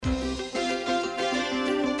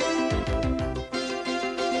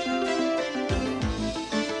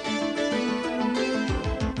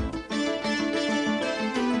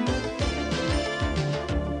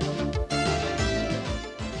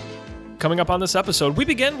Coming up on this episode, we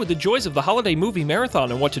begin with the joys of the holiday movie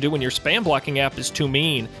marathon and what to do when your spam blocking app is too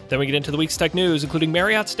mean. Then we get into the week's tech news, including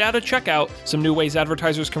Marriott's data checkout, some new ways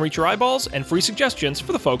advertisers can reach your eyeballs, and free suggestions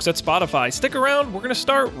for the folks at Spotify. Stick around, we're going to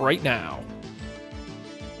start right now.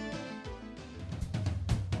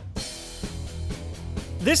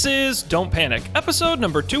 This is Don't Panic, episode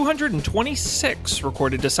number 226,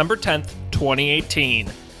 recorded December 10th,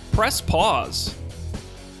 2018. Press pause.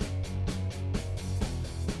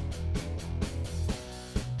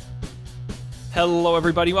 Hello,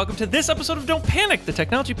 everybody. Welcome to this episode of Don't Panic, the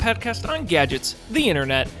technology podcast on gadgets, the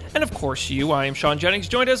internet, and of course you. I am Sean Jennings,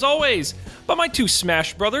 joined as always by my two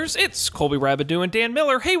Smash brothers. It's Colby Rabideau and Dan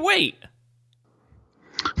Miller. Hey, wait.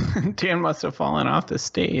 Dan must have fallen off the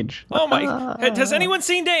stage. Oh my! Has anyone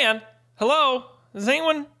seen Dan? Hello? Is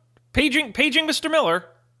anyone paging Mr. Miller?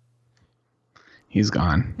 He's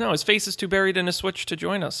gone. No, his face is too buried in a Switch to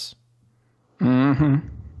join us. Mm-hmm.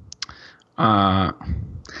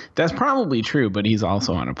 That's probably true, but he's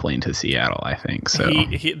also on a plane to Seattle, I think. So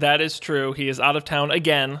that is true. He is out of town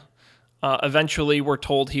again. Eventually, we're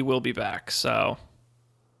told he will be back. So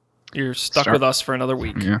you're stuck with us for another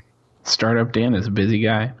week. Yeah. Startup Dan is a busy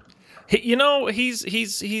guy. He's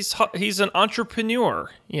an entrepreneur.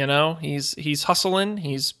 You know, he's hustling.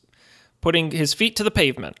 He's putting his feet to the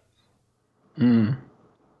pavement.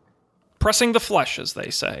 Pressing the flesh, as they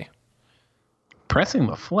say. Pressing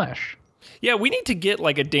the flesh. Yeah, we need to get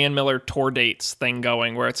like a Dan Miller tour dates thing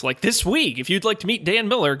going where it's like, this week, if you'd like to meet Dan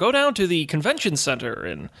Miller, go down to the convention center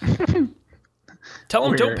and tell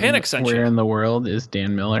him Don't Panic sent you. Where in the world is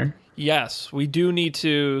Dan Miller? Yes, we do need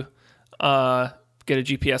to get a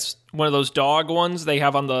GPS, one of those dog ones they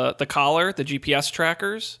have on the collar, the GPS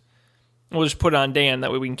trackers. We'll just put it on Dan,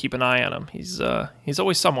 that way we can keep an eye on him. He's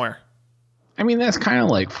always somewhere. I mean, that's kind of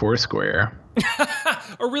like Foursquare.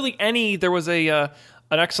 Or really there was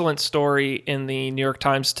an excellent story in the New York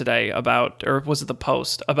Times today about, or was it the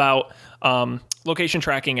Post, about location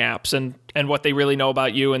tracking apps and what they really know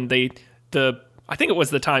about you. And I think it was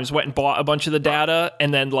the Times went and bought a bunch of the data,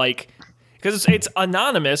 and then because it's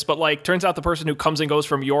anonymous, but turns out the person who comes and goes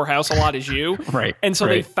from your house a lot is you. Right. And so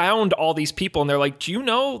they found all these people, and they're like, do you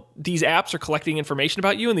know these apps are collecting information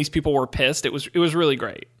about you? And these people were pissed. It was really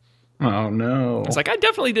great. Oh, no. It's like, I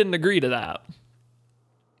definitely didn't agree to that.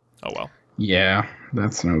 Oh, well. Yeah,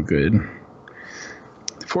 that's no good.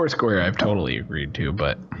 Foursquare I've totally agreed to,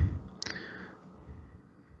 but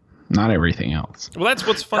not everything else. Well, that's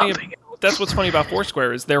what's funny. That's what's funny about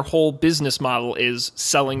Foursquare is their whole business model is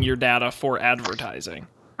selling your data for advertising.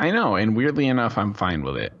 I know, and weirdly enough, I'm fine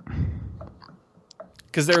with it.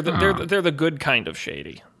 Because they're the good kind of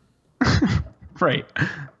shady. Right.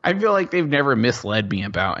 I feel like they've never misled me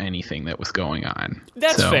about anything that was going on.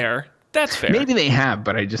 That's fair. That's fair. Maybe they have,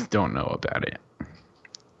 but I just don't know about it.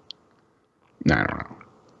 I don't know.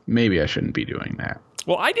 Maybe I shouldn't be doing that.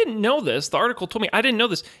 Well, I didn't know this. The article told me. I didn't know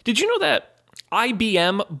this. Did you know that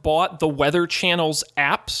IBM bought the Weather Channel's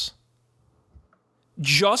apps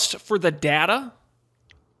just for the data?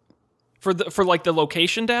 For the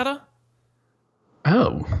location data?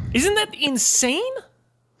 Oh. Isn't that insane?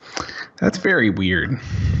 That's very weird.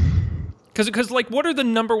 Because what are the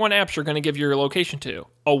number one apps you're going to give your location to?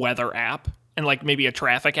 A weather app and maybe a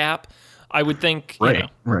traffic app. I would think. Right.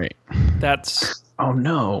 Right. That's. Oh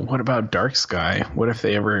no! What about Dark Sky? What if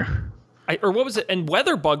they ever? Or what was it? And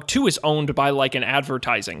WeatherBug too is owned by an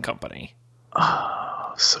advertising company.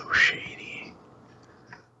 Oh, so shady.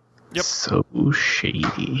 Yep. So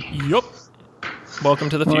shady. Yep. Welcome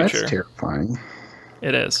to the future. That's terrifying.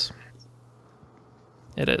 It is.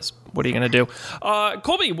 It is. What are you going to do?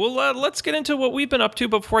 Colby, well, let's get into what we've been up to.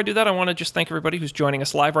 But before I do that, I want to just thank everybody who's joining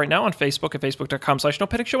us live right now on Facebook at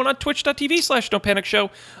facebook.com/NoPanicShow and on twitch.tv/NoPanicShow.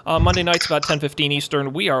 Monday nights about 10:15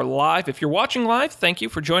 Eastern. We are live. If you're watching live, thank you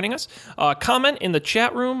for joining us. Comment in the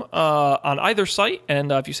chat room on either site.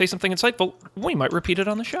 And if you say something insightful, we might repeat it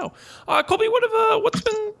on the show. Colby,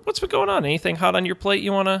 what's been going on? Anything hot on your plate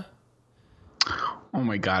you want to... Oh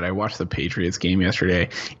my God, I watched the Patriots game yesterday.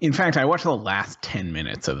 In fact, I watched the last 10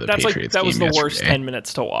 minutes of the Patriots game. That was the worst 10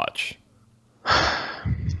 minutes to watch.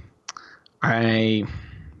 I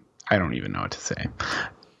don't even know what to say.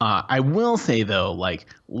 I will say, though,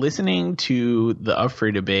 listening to the Up for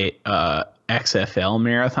Debate XFL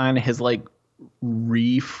marathon has,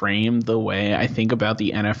 reframed the way I think about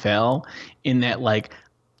the NFL in that,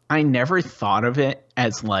 I never thought of it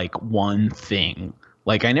as, one thing.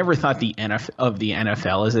 I never thought the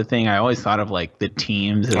NFL as a thing. I always thought of the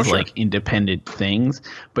teams as independent things.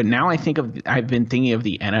 But now I've been thinking of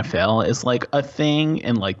the NFL as a thing,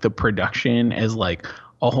 and the production as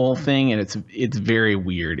a whole thing, and it's very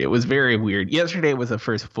weird. It was very weird. Yesterday was the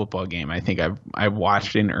first football game I think I've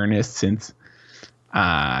watched in earnest since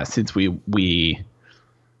since you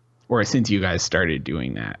guys started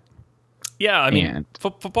doing that. Yeah, I mean,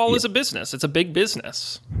 football is a business. It's a big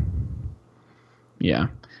business. Yeah.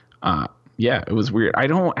 Yeah, it was weird. I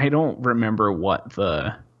don't remember what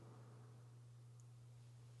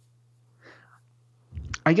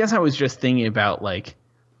I guess I was just thinking about like,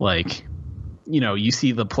 you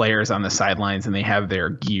see the players on the sidelines and they have their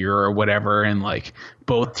gear or whatever, and like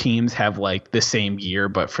both teams have like the same gear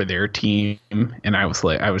but for their team, and I was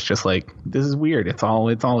just like, this is weird. It's all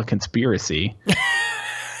a conspiracy.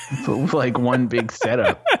 It's like one big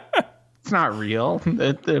setup. It's not real.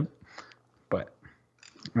 But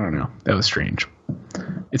I don't know. That was strange.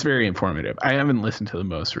 It's very informative. I haven't listened to the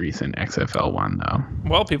most recent XFL one, though.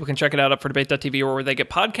 Well, people can check it out up for debate.tv or where they get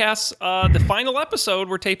podcasts. The final episode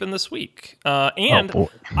we're taping this week. And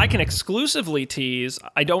I can exclusively tease,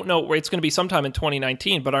 I don't know where it's going to be sometime in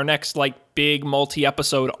 2019, but our next like big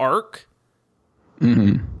multi-episode arc.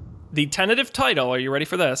 Mm-hmm. The tentative title, are you ready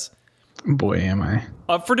for this? Boy, am I.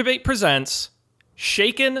 Up for Debate presents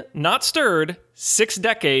Shaken, Not Stirred, 6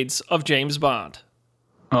 Decades of James Bond.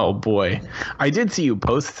 Oh boy, I did see you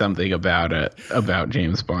post something about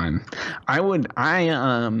James Bond. I'm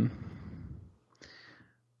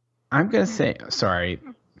gonna say sorry.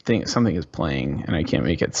 Something is playing and I can't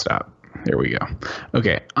make it stop. There we go.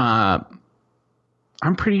 Okay. I'm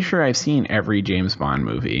pretty sure I've seen every James Bond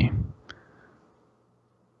movie.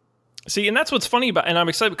 See, and that's what's funny about, and I'm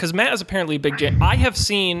excited because Matt is apparently a big I have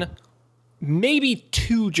seen maybe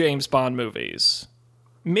 2 James Bond movies.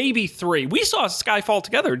 Maybe 3. We saw Skyfall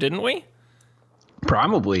together, didn't we?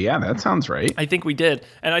 Probably, yeah. That sounds right. I think we did.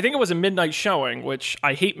 And I think it was a midnight showing, which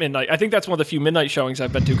I hate midnight. I think that's one of the few midnight showings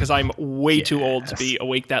I've been to because I'm way too old to be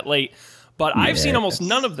awake that late. But I've seen almost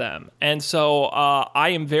none of them. And so I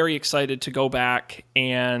am very excited to go back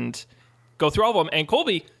and go through all of them. And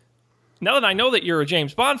Colby, now that I know that you're a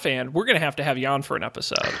James Bond fan, we're going to have you on for an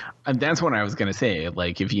episode. And that's what I was going to say.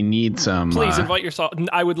 Like, if you need some... Please invite yourself.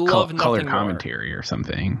 I would love color nothing commentary more. Or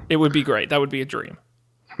something. It would be great. That would be a dream.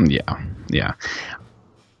 Yeah.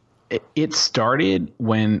 It started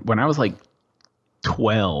when I was like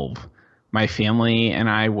 12. My family and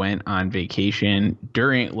I went on vacation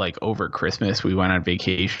during, like, over Christmas. We went on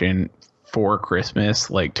vacation for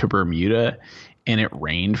Christmas, like, to Bermuda, and it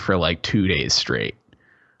rained for like 2 days straight.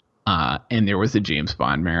 And there was a James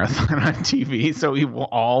Bond marathon on TV, so we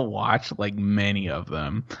all watched like many of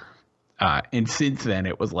them. And since then,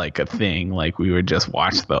 it was like a thing. Like we would just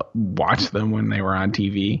watch them when they were on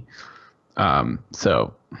TV.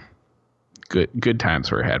 So good times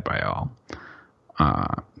were had by all.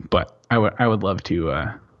 But I would love to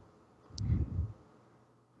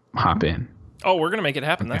hop in. Oh, we're gonna make it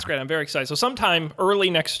happen. That's great. I'm very excited. So sometime early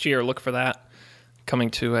next year, look for that coming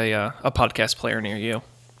to a podcast player near you.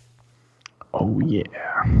 Oh, yeah.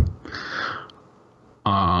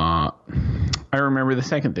 I remember the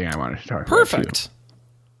second thing I wanted to talk about. Perfect.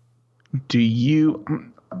 Do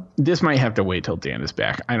you... This might have to wait till Dan is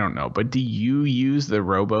back. I don't know. But do you use the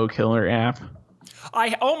RoboKiller app?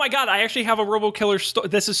 Oh, my God. I actually have a RoboKiller story.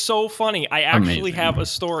 This is so funny. I actually have a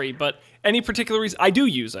story. But any particular reason? I do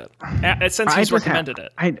use it. Since he's recommended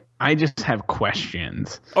it. I just have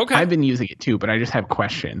questions. Okay. I've been using it too, but I just have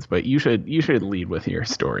questions. But you should lead with your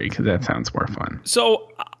story because that sounds more fun.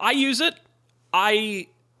 So I use it.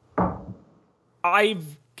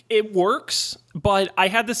 It works, but I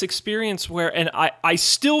had this experience where, and I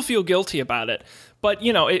still feel guilty about it. But,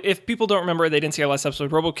 you know, if people don't remember, they didn't see our last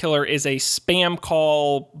episode, RoboKiller is a spam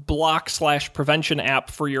call block/prevention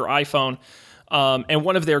app for your iPhone. And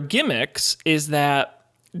one of their gimmicks is that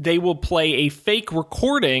they will play a fake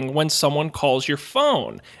recording when someone calls your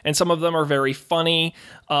phone. And some of them are very funny,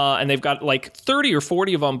 and they've got like 30 or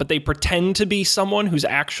 40 of them, but they pretend to be someone who's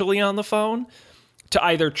actually on the phone to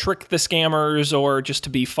either trick the scammers or just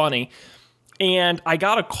to be funny. And I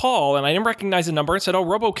got a call, and I didn't recognize the number. It said,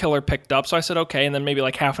 RoboKiller picked up. So I said, okay. And then maybe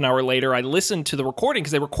like half an hour later, I listened to the recording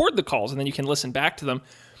because they record the calls, and then you can listen back to them.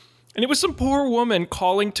 And it was some poor woman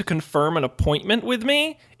calling to confirm an appointment with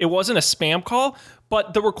me. It wasn't a spam call,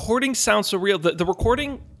 but the recording sounds so real. The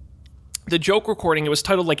recording, the joke recording, it was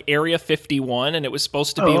titled like Area 51, and it was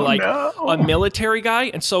supposed to be a military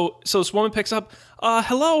guy. And so this woman picks up,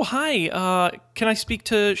 hello, hi, can I speak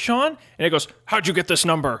to Sean? And it goes, how'd you get this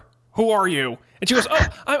number? Who are you? And she goes, "Oh,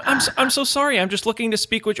 I'm so sorry. I'm just looking to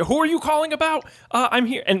speak with you. Who are you calling about? I'm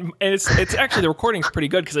here." And it's actually, the recording's pretty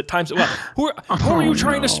good because it times it well. Who are you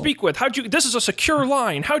trying to speak with? This is a secure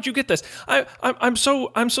line. How'd you get this? I'm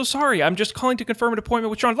so sorry. I'm just calling to confirm an appointment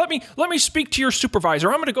with Sean. Let me speak to your supervisor.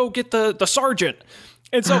 I'm going to go get the sergeant.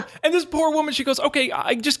 And so, and this poor woman, she goes, "Okay,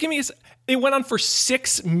 just give me a." It went on for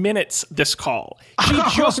 6 minutes, this call. She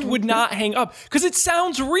just would not hang up because it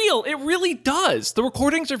sounds real. It really does. The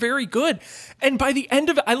recordings are very good. And by the end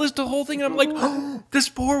of it, I listened to the whole thing and I'm like, oh, this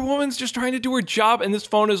poor woman's just trying to do her job. And this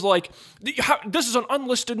phone is like, "This is an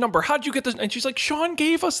unlisted number. How'd you get this?" And she's like, "Sean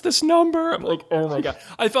gave us this number." I'm like, oh my God.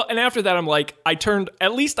 And after that, I'm like, I turned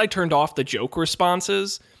off the joke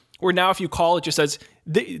responses. Where now if you call, it just says,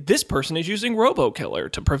 "This person is using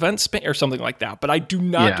RoboKiller to prevent spam," or something like that. But I do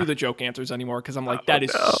not do the joke answers anymore because I'm like, that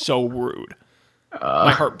is so rude.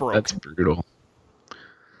 My heart broke. That's brutal.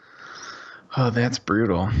 Oh, that's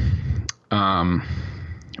brutal.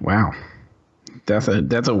 Wow.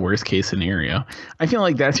 That's a worst case scenario. I feel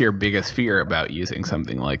like that's your biggest fear about using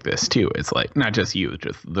something like this too. It's like not just you,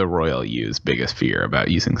 just the Royal U's biggest fear about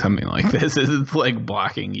using something like this is it's like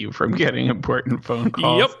blocking you from getting important phone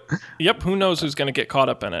calls. Yep. Who knows who's going to get caught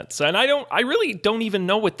up in it? So, and I really don't even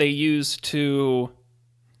know what they use to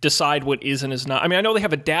decide what is and is not. I mean, I know they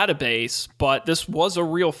have a database, but this was a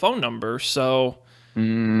real phone number, so.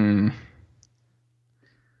 Oh.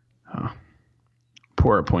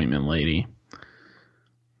 Poor appointment lady.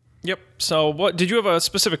 Yep. So what did you have a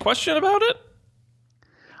specific question about it?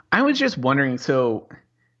 I was just wondering, so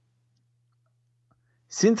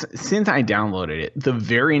since I downloaded it, the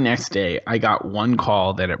very next day I got one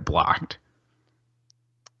call that it blocked.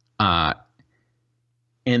 And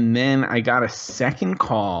then I got a second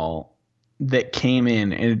call that came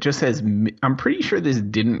in and it just says, I'm pretty sure this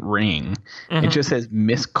didn't ring. Mm-hmm. It just says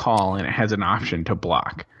missed call and it has an option to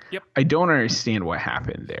block. Yep. I don't understand what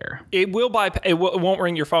happened there. It won't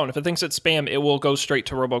ring your phone. If it thinks it's spam, it will go straight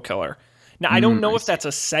to RoboKiller. Now, I don't know if that's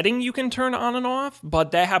a setting you can turn on and off,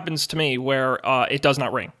 but that happens to me where it does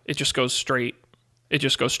not ring. It just goes straight. It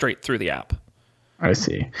just goes straight through the app. I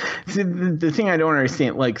see. The thing I don't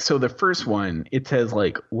understand, like, so the first one, it says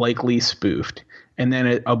like likely spoofed, and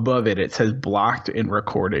then above it says blocked and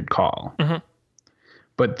recorded call. Mm-hmm.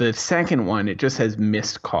 But the second one, it just says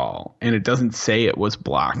missed call, and it doesn't say it was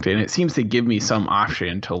blocked. And it seems to give me some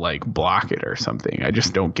option to, like, block it or something. I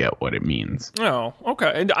just don't get what it means. Oh,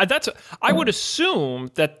 okay. And I would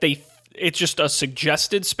assume that it's just a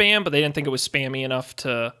suggested spam, but they didn't think it was spammy enough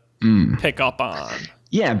to pick up on.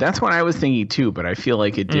 Yeah, that's what I was thinking, too. But I feel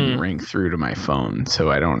like it didn't ring through to my phone,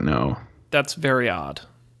 so I don't know. That's very odd.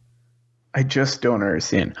 I just don't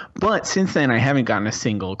understand. But since then, I haven't gotten a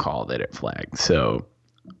single call that it flagged, so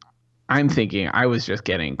I'm thinking I was just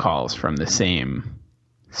getting calls from the same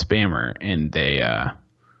spammer and they, I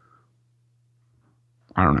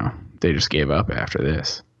don't know, they just gave up after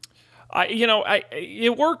this.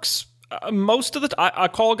 It works most of the time. A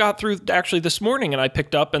call got through actually this morning and I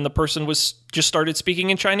picked up and the person just started speaking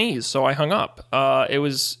in Chinese. So I hung up. It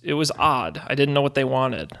was odd. I didn't know what they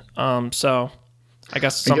wanted. So I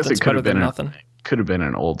guess something's better than nothing. Could have been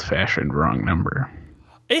an old fashioned wrong number.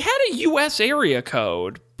 It had a U.S. area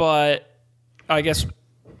code, but I guess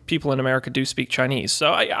people in America do speak Chinese.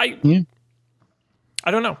 So I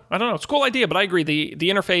don't know. It's a cool idea, but I agree. The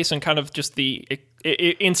interface and kind of just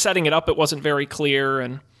in setting it up, it wasn't very clear.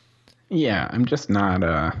 And yeah, I'm just not.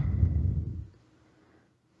 I'm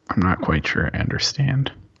not quite sure I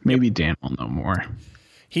understand. Maybe Dan will know more.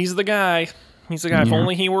 He's the guy. Yeah. If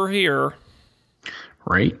only he were here.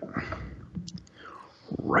 Right.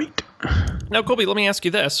 Now, Colby, let me ask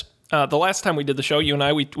you this. The last time we did the show, you and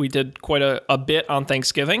I, we did quite a bit on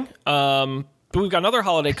Thanksgiving. But we've got another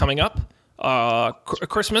holiday coming up,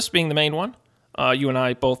 Christmas being the main one. You and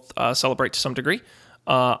I both celebrate to some degree.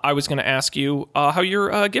 I was going to ask you how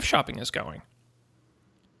your gift shopping is going.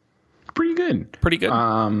 Pretty good.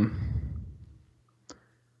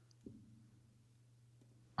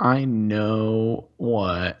 I know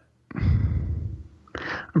what...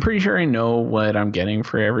 I'm pretty sure I know what I'm getting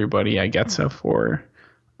for everybody I get stuff for.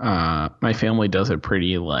 My family does it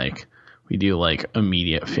pretty we do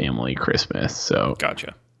immediate family Christmas. So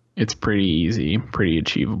gotcha. It's pretty easy, pretty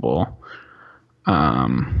achievable.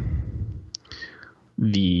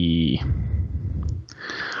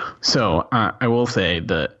 So I will say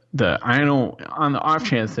that I don't, on the off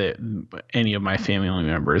chance that any of my family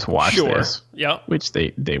members watch this, which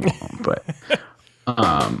they won't, but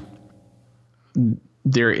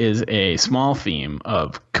there is a small theme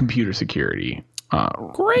of computer security.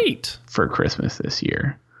 Great for Christmas this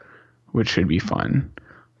year, which should be fun.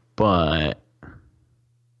 But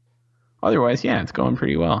otherwise, yeah, it's going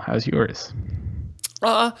pretty well. How's yours?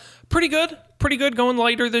 Pretty good. Pretty good. Going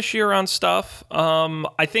lighter this year on stuff.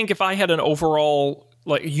 I think if I had an overall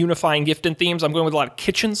like unifying gift and themes, I'm going with a lot of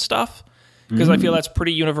kitchen stuff because I feel that's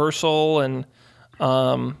pretty universal, and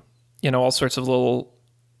all sorts of little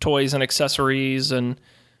toys and accessories and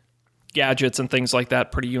gadgets and things like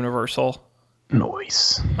that. Pretty universal.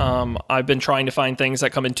 Nice. I've been trying to find things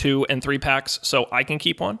that come in 2 and 3 packs so I can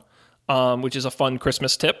keep one. Which is a fun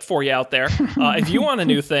Christmas tip for you out there. If you want a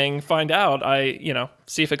new thing, find out.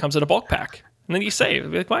 See if it comes in a bulk pack, and then you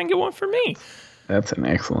save. Like, why can get one for me? That's an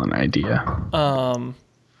excellent idea.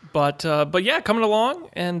 But yeah, coming along.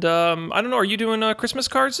 And I don't know. Are you doing Christmas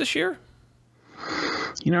cards this year?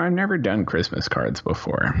 I've never done Christmas cards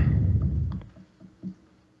before.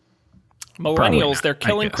 Millennials, they're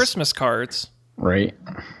killing Christmas cards. Right?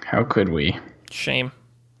 How could we? Shame.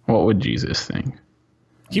 What would Jesus think?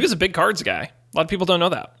 He was a big cards guy. A lot of people don't know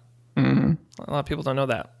that. Mm-hmm. A lot of people don't know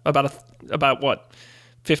that. About what?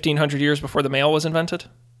 1,500 years before the mail was invented?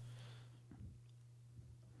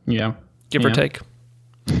 Yeah. Give or take.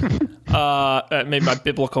 Maybe my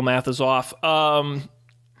biblical math is off.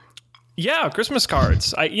 Yeah, Christmas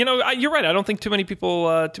cards. You're right. I don't think too many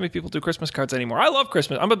people do Christmas cards anymore. I love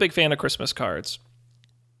Christmas. I'm a big fan of Christmas cards.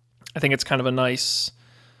 I think it's kind of a nice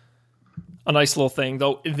little thing,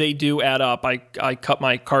 though they do add up. I cut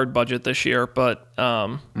my card budget this year, but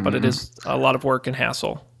it is a lot of work and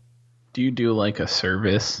hassle. Do you do like a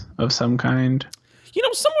service of some kind?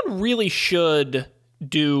 Someone really should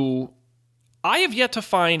do. I have yet to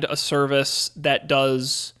find a service that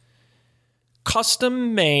does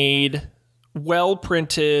custom made, well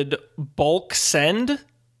printed, bulk send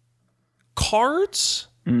cards.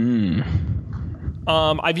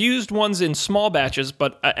 I've used ones in small batches,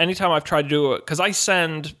 but anytime I've tried to do it, because I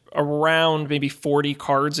send around maybe 40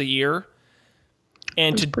 cards a year,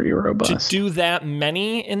 and That's pretty robust. To do that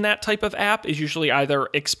many in that type of app is usually either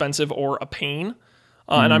expensive or a pain.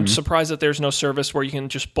 And I'm surprised that there's no service where you can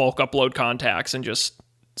just bulk upload contacts and just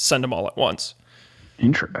send them all at once.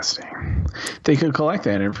 Interesting. They could collect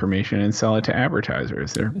that information and sell it to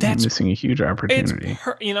advertisers. They're missing a huge opportunity.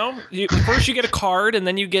 First you get a card, and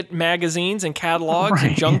then you get magazines and catalogs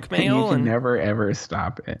and junk mail. You can never, ever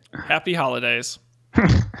stop it. Happy holidays.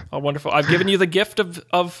 Oh, wonderful. I've given you the gift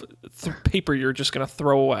of paper you're just going to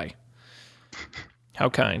throw away. How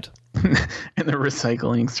kind. And the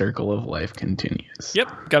recycling circle of life continues.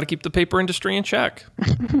 Yep. Got to keep the paper industry in check.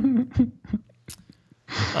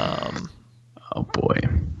 Oh boy.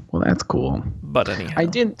 Well, that's cool. But anyhow. I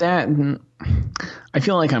did that, and I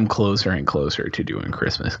feel like I'm closer and closer to doing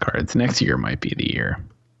Christmas cards. Next year might be the year.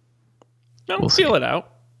 No, we'll feel it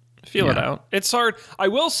out. Feel it out. It's hard. I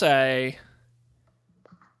will say,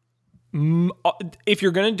 if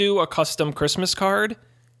you're going to do a custom Christmas card,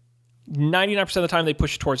 99% of the time they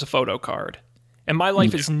push towards a photo card. And my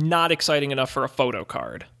life is not exciting enough for a photo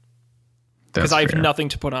card. Because I have nothing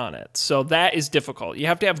to put on it. So that is difficult. You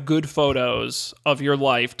have to have good photos of your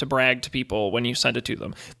life to brag to people when you send it to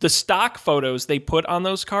them. The stock photos they put on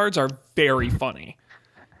those cards are very funny.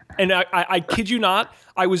 And I kid you not,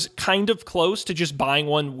 I was kind of close to just buying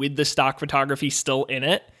one with the stock photography still in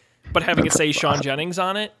it, but having it say Sean Jennings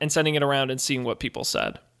on it and sending it around and seeing what people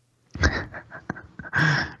said.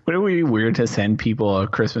 Would it be weird to send people a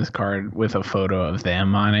Christmas card with a photo of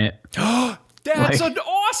them on it? That's an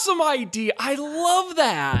awesome idea. I love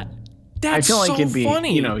that. That's I feel like it'd be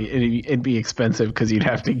funny. It'd be expensive because you'd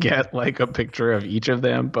have to get like a picture of each of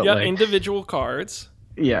them. But individual cards.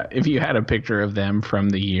 Yeah, if you had a picture of them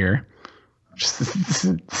from the year, just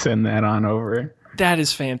send that on over. That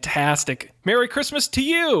is fantastic. Merry Christmas to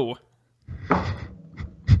you.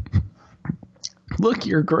 Look,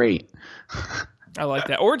 you're great. I like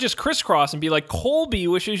that. Or just crisscross and be like, Colby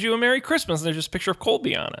wishes you a Merry Christmas. And there's just a picture of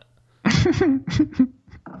Colby on it.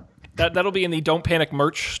 That'll be in the Don't Panic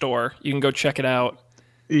merch store. You can go check it out.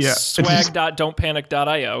 Yeah.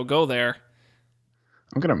 Swag.don'tpanic.io. Go there.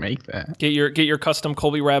 I'm gonna make that. Get your custom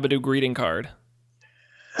Colby Rabidou greeting card.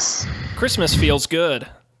 Yes. Christmas feels good.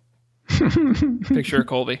 Picture of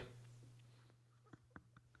Colby.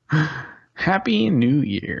 Happy New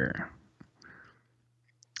Year.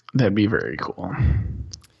 That'd be very cool.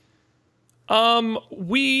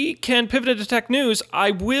 We can pivot into tech news.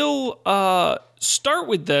 I will start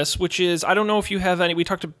with this, which is, I don't know if you have any, we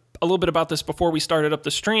talked a little bit about this before we started up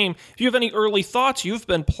the stream. If you have any early thoughts, you've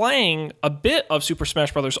been playing a bit of Super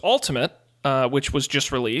Smash Bros. Ultimate, which was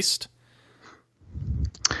just released.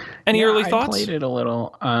 Any early thoughts? I played it a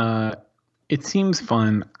little. It seems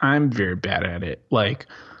fun. I'm very bad at it. Like,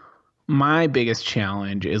 my biggest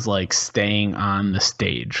challenge is like staying on the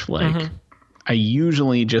stage. Like, I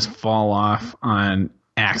usually just fall off on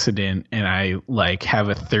accident, and I like have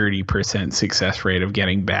a 30% success rate of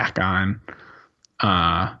getting back on.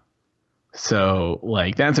 So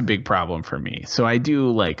like that's a big problem for me. So I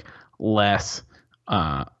do like less,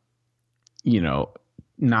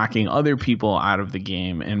 knocking other people out of the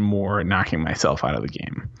game and more knocking myself out of the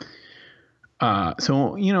game.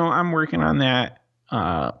 So I'm working on that.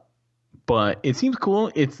 But it seems cool.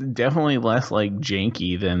 It's definitely less like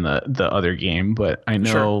janky than the other game, but I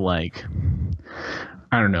know like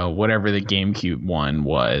I don't know, whatever the GameCube one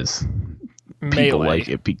was, people like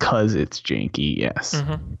it because it's janky. Yes.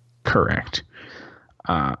 Mm-hmm. Correct.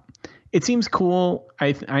 It seems cool.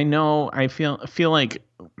 I know I feel like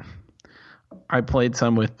I played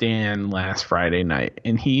some with Dan last Friday night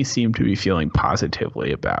and he seemed to be feeling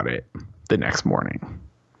positively about it the next morning.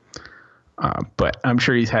 But I'm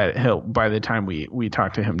sure he'll by the time we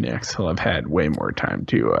talk to him next, he'll have had way more time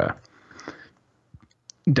to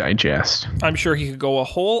digest. I'm sure he could go a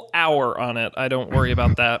whole hour on it. I don't worry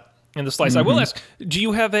about that in the slice. Mm-hmm. I will ask, do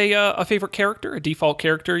you have a favorite character, a default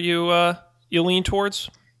character you lean towards?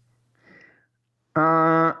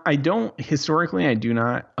 I don't. Historically, I do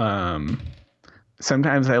not.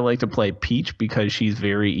 Sometimes I like to play Peach because she's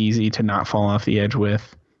very easy to not fall off the edge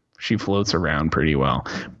with. She floats around pretty well.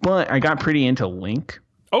 But I got pretty into Link.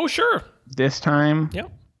 Oh, sure. This time.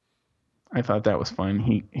 Yep. I thought that was fun.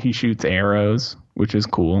 He shoots arrows, which is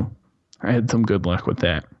cool. I had some good luck with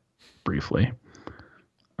that briefly.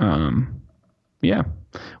 Yeah.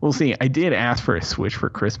 We'll see. I did ask for a Switch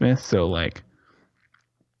for Christmas, so like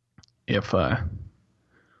if the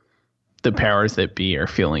powers that be are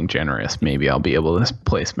feeling generous, maybe I'll be able to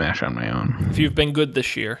play Smash on my own. If you've been good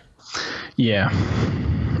this year. Yeah.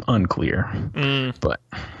 Unclear, but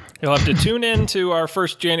you'll have to tune in to our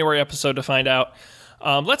first January episode to find out.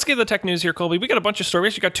 Let's get the tech news here, Colby. We got a bunch of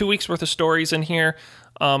stories. We got 2 weeks worth of stories in here,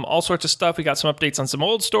 all sorts of stuff. We got some updates on some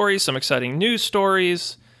old stories, some exciting news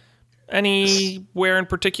stories. Anywhere in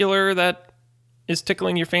particular that is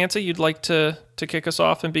tickling your fancy you'd like to kick us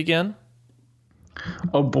off and begin?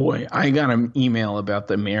 Oh boy, I got an email about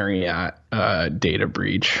the Marriott data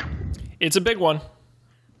breach. It's a big one.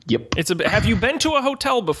 Yep. Have you been to a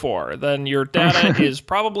hotel before? Then your data is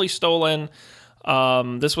probably stolen.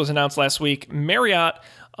 This was announced last week. Marriott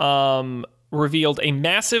revealed a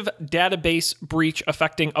massive database breach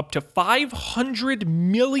affecting up to 500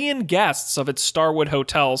 million guests of its Starwood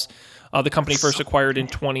hotels. The company first acquired in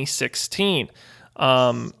 2016.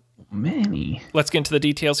 Many. Let's get into the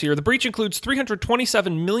details here. The breach includes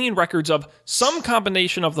 327 million records of some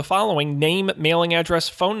combination of the following: name, mailing address,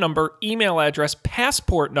 phone number, email address,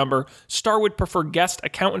 passport number, Starwood preferred guest,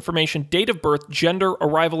 account information, date of birth, gender,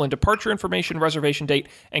 arrival and departure information, reservation date,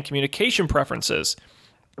 and communication preferences.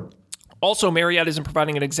 Also, Marriott isn't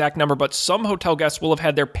providing an exact number, but some hotel guests will have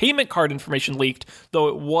had their payment card information leaked, though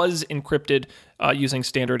it was encrypted using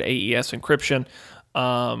standard AES encryption.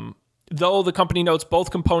 Though the company notes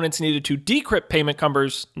both components needed to decrypt payment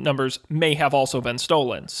numbers may have also been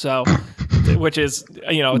stolen. So, which is,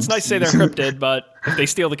 it's nice to say they're encrypted, but if they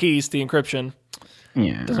steal the keys to the encryption,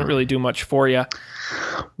 doesn't really do much for you.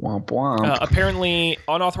 Womp womp. Apparently,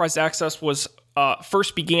 unauthorized access was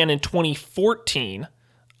first began in 2014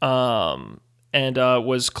 and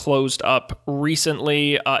was closed up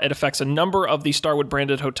recently. It affects a number of the Starwood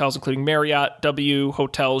branded hotels, including Marriott, W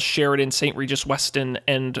Hotels, Sheraton, St. Regis Westin,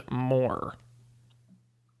 and more.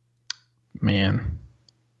 Man,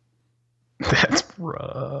 that's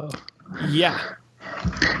rough. Yeah.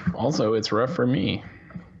 Also, it's rough for me.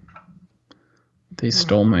 They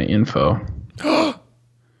stole my info.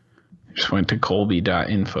 Just went to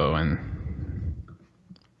Colby.info and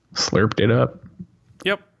slurped it up.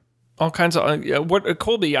 Yep. All kinds of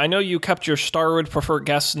Colby, I know you kept your Starwood preferred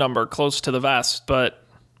guest number close to the vest, but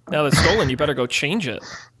now that it's stolen, you better go change it.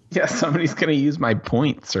 Yeah, somebody's going to use my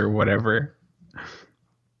points or whatever.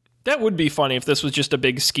 That would be funny if this was just a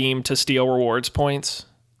big scheme to steal rewards points.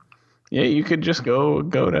 Yeah, you could just go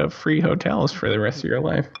to free hotels for the rest of your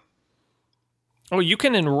life. Oh, you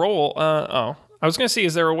can enroll. I was going to see,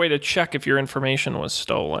 is there a way to check if your information was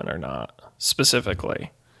stolen or not, specifically?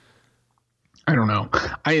 I don't know.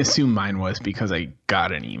 I assume mine was because I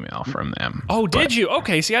got an email from them. Oh, did you?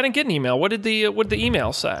 Okay, see, I didn't get an email. What did the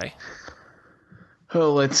email say?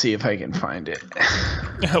 Oh, let's see if I can find it.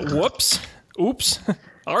 Whoops. Oops.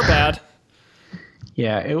 Our bad.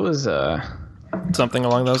 Yeah, it was something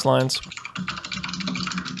along those lines.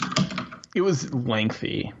 It was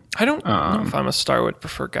lengthy. I don't know if I'm a Starwood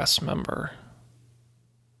preferred guest member.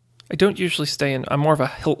 I don't usually stay in. I'm more of a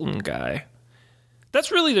Hilton guy.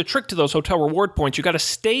 That's really the trick to those hotel reward points. You got to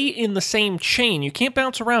stay in the same chain. You can't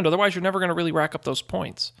bounce around, otherwise you're never going to really rack up those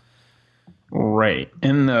points. Right.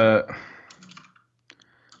 And I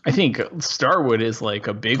think Starwood is like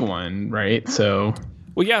a big one, right? So,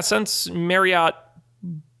 well, yeah, since Marriott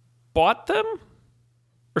bought them,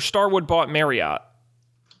 or Starwood bought Marriott.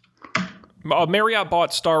 Marriott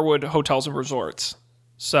bought Starwood Hotels and Resorts.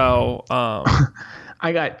 So,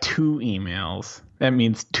 I got 2 emails. That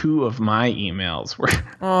means 2 of my emails were.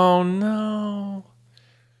 Oh no.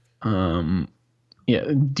 Yeah,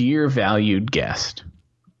 dear valued guest.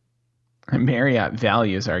 Marriott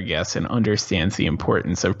values our guests and understands the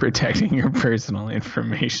importance of protecting your personal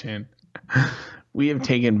information. We have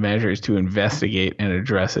taken measures to investigate and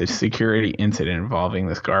address a security incident involving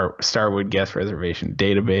the Starwood guest reservation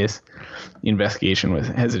database. The investigation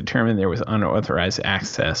has determined there was unauthorized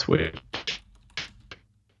access, which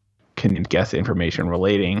contained guest information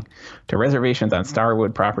relating to reservations on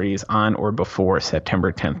Starwood properties on or before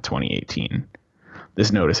September 10th, 2018.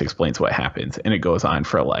 This notice explains what happens, and it goes on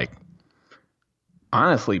for like,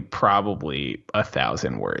 honestly, probably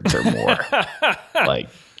 1,000 words or more. Like,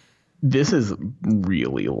 this is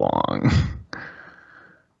really long.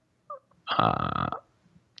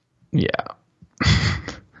 Yeah.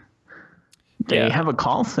 They have a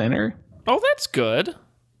call center. Oh, that's good.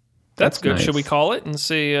 That's good. Nice. Should we call it and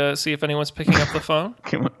see if anyone's picking up the phone?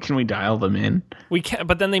 Can we dial them in? We can,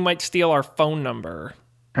 but then they might steal our phone number.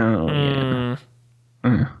 Oh, yeah.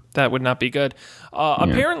 That would not be good.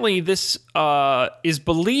 Apparently, this is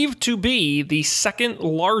believed to be the second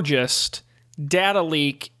largest data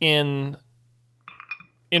leak in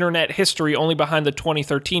internet history, only behind the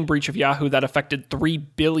 2013 breach of Yahoo that affected 3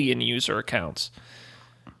 billion user accounts.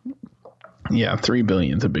 Yeah, 3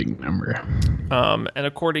 billion is a big number. And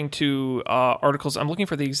according to articles, I'm looking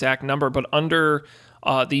for the exact number, but under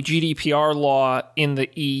the GDPR law in the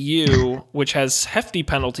EU, which has hefty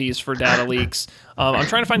penalties for data leaks, I'm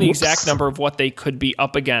trying to find the exact number of what they could be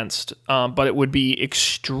up against, but it would be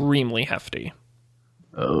extremely hefty.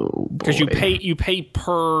 Oh, boy. Because you pay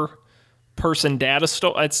per person data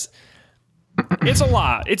it's a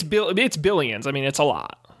lot. It's billions. I mean, it's a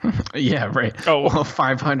lot. Yeah, right. Oh, well,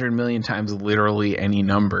 500 million times literally any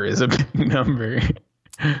number is a big number.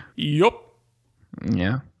 Yup.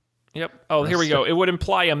 Yeah. Yep. Oh, here we go. It would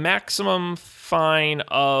imply a maximum fine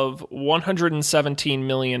of $117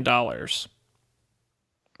 million. Yeah,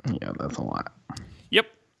 that's a lot. Yep.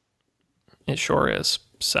 It sure is.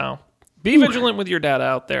 So be vigilant with your data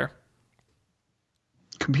out there.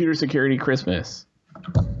 Computer security Christmas.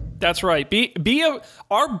 That's right.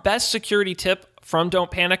 Our best security tip from Don't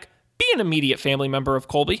Panic, be an immediate family member of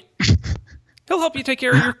Colby. He'll help you take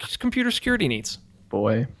care of your computer security needs.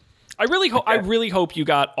 Boy. I really hope you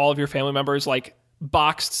got all of your family members like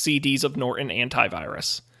boxed CDs of Norton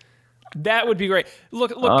antivirus. That would be great.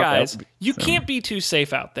 Look, guys, you can't be too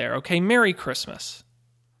safe out there, okay? Merry Christmas.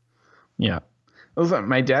 Yeah.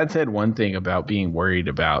 My dad said one thing about being worried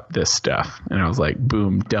about this stuff, and I was like,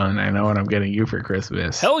 boom, done. I know what I'm getting you for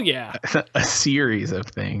Christmas. Hell yeah. A series of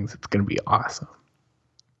things. It's going to be awesome.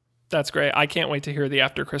 That's great. I can't wait to hear the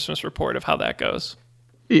after Christmas report of how that goes.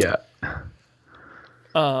 Yeah.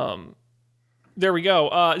 There we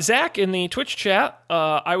go. Zach in the Twitch chat,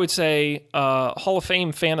 I would say Hall of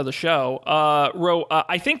Fame fan of the show, wrote,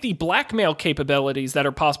 I think the blackmail capabilities that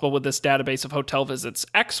are possible with this database of hotel visits.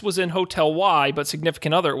 X was in Hotel Y, but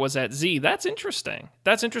significant other was at Z. That's interesting.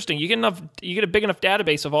 You get a big enough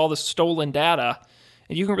database of all the stolen data,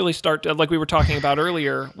 and you can really start, like we were talking about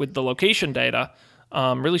earlier with the location data,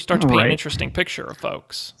 really start to paint an interesting picture of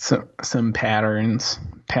folks. So some patterns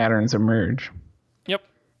emerge. Yep.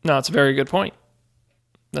 No, it's a very good point.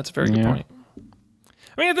 That's a very good point.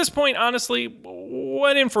 I mean, at this point, honestly,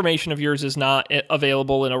 what information of yours is not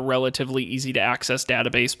available in a relatively easy to access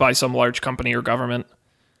database by some large company or government?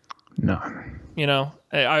 None. You know,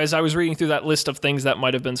 as I was reading through that list of things that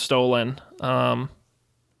might have been stolen,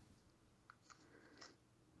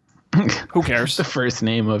 who cares? The first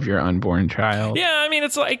name of your unborn child. Yeah, I mean,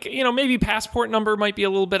 it's like, maybe passport number might be a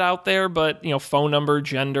little bit out there, but, phone number,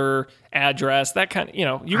 gender, address, that kind of,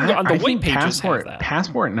 you can go on the white pages have that.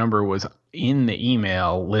 Passport number was in the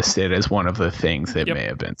email listed as one of the things that may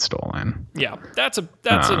have been stolen. Yeah, that's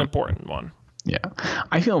an important one. Yeah.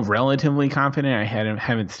 I feel relatively confident. I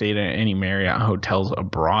haven't stayed at any Marriott hotels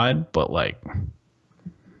abroad, but I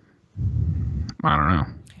don't know.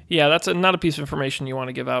 Yeah, that's not a piece of information you want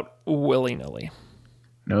to give out willy-nilly.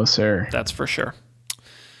 No, sir. That's for sure.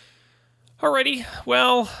 Alrighty,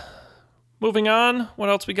 well, moving on. What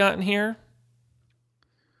else we got in here?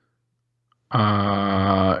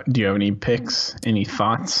 Do you have any picks? Any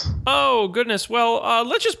thoughts? Oh, goodness. Well,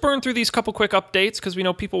 let's just burn through these couple quick updates because we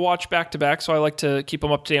know people watch back-to-back, so I like to keep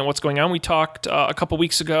them up to date on what's going on. We talked a couple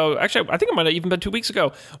weeks ago. Actually, I think it might have even been 2 weeks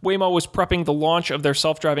ago. Waymo was prepping the launch of their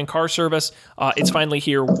self-driving car service. It's finally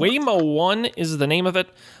here. Waymo One is the name of it.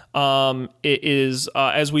 It is,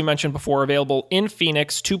 as we mentioned before, available in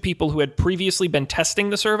Phoenix to people who had previously been testing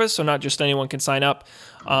the service, so not just anyone can sign up.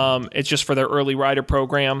 It's just for their early rider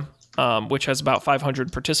program, which has about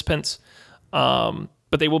 500 participants.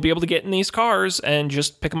 But they will be able to get in these cars and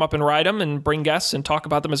just pick them up and ride them and bring guests and talk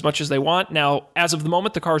about them as much as they want. Now, as of the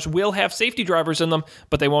moment, the cars will have safety drivers in them,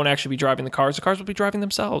 but they won't actually be driving the cars. The cars will be driving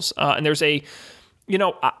themselves. And there's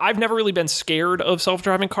I've never really been scared of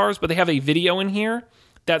self-driving cars, but they have a video in here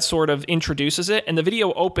that sort of introduces it. And the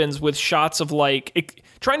video opens with shots of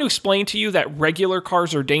trying to explain to you that regular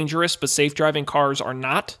cars are dangerous, but safe driving cars are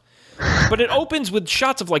not. But it opens with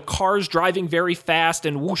shots of cars driving very fast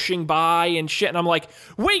and whooshing by and shit. And I'm like,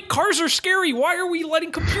 wait, cars are scary. Why are we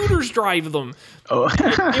letting computers drive them? Oh,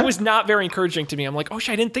 it was not very encouraging to me. I'm like, oh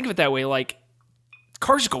shit, I didn't think of it that way.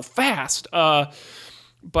 Cars go fast.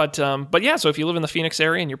 But yeah, so if you live in the Phoenix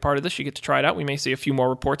area and you're part of this, you get to try it out. We may see a few more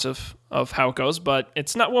reports of how it goes, but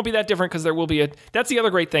won't be that different because there will be that's the other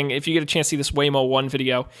great thing. If you get a chance to see this Waymo One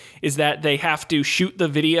video, is that they have to shoot the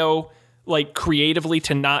video creatively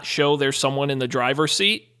to not show there's someone in the driver's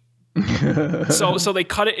seat. so they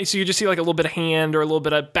cut it so you just see a little bit of hand or a little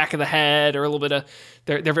bit of back of the head or a little bit of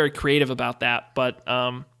they're very creative about that, but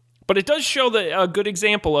it does show a good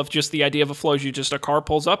example of just the idea of a flow. A car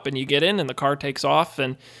pulls up and you get in and the car takes off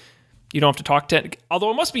and you don't have to talk to it.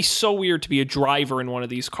 Although it must be so weird to be a driver in one of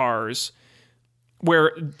these cars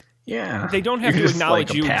where they don't have to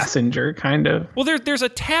acknowledge you. Like a passenger, kind of. Well, there's a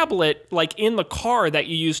tablet in the car that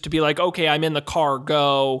you use to be okay, I'm in the car,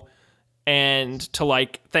 go, and to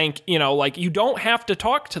thank, you don't have to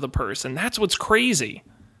talk to the person. That's what's crazy.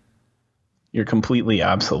 You're completely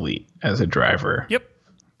obsolete as a driver. Yep.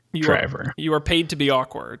 You are paid to be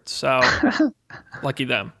awkward, so lucky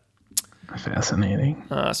them. Fascinating.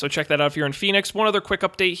 So check that out if you're in Phoenix. One other quick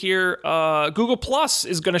update here. Google Plus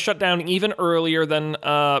is going to shut down even earlier than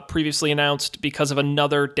previously announced because of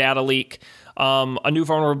another data leak. A new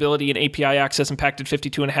vulnerability in API access impacted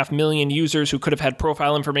 52.5 million users who could have had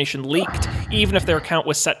profile information leaked, even if their account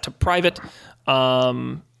was set to private.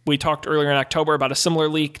 We talked earlier in October about a similar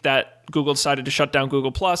leak that Google decided to shut down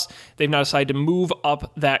Google Plus. They've now decided to move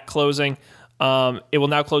up that closing. It will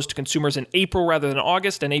now close to consumers in April rather than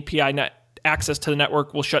August, and API access to the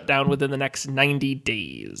network will shut down within the next 90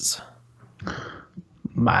 days.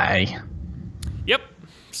 Bye. Yep.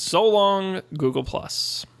 So long, Google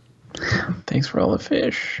Plus. Thanks for all the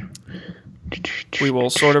fish. We will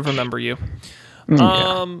sort of remember you.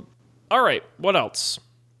 Yeah. All right. What else?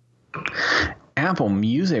 Apple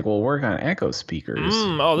Music will work on Echo speakers.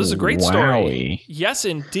 This is a great story. Yes,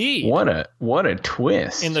 indeed. What a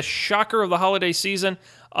twist. In the shocker of the holiday season,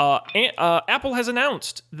 Apple has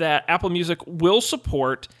announced that Apple Music will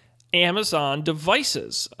support Amazon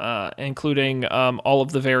devices, including all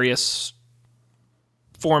of the various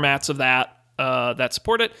formats of that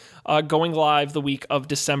support it, going live the week of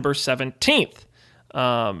December 17th.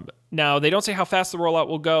 Now, they don't say how fast the rollout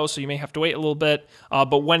will go, so you may have to wait a little bit.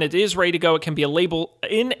 But when it is ready to go, it can be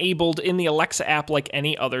enabled in the Alexa app like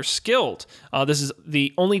any other skilled. This is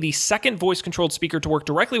only the second voice-controlled speaker to work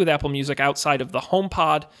directly with Apple Music outside of the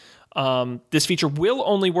HomePod. This feature will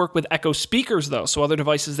only work with Echo speakers, though, so other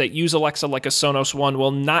devices that use Alexa, like a Sonos One,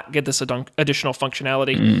 will not get this additional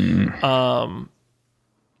functionality.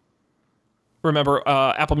 Remember,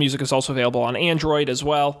 Apple Music is also available on Android as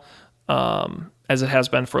well. As it has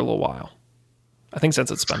been for a little while. I think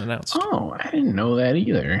since it's been announced. Oh, I didn't know that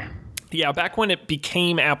either. Yeah, back when it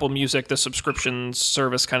became Apple Music, the subscription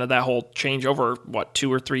service, kind of that whole change over,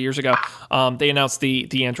 2 or 3 years ago, they announced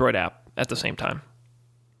the Android app at the same time.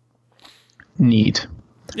 Neat.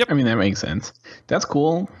 Yep. I mean, that makes sense. That's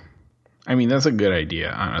cool. I mean, that's a good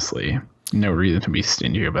idea, honestly. No reason to be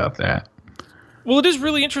stingy about that. Well, it is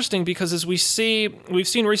really interesting because as we've seen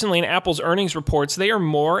recently in Apple's earnings reports, they are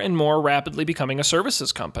more and more rapidly becoming a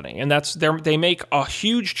services company. And they make a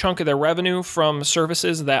huge chunk of their revenue from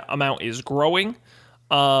services. That amount is growing.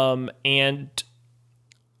 And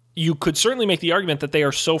you could certainly make the argument that they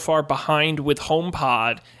are so far behind with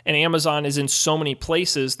HomePod and Amazon is in so many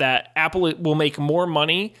places that Apple will make more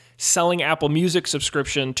money selling Apple Music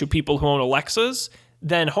subscription to people who own Alexas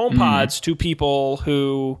than HomePods to people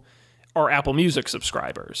who are Apple Music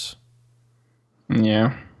subscribers.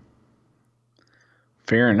 Yeah.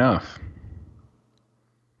 Fair enough.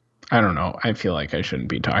 I don't know. I feel like I shouldn't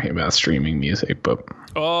be talking about streaming music, but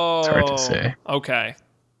Oh, it's hard to say. Okay.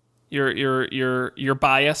 Your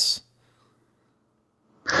bias,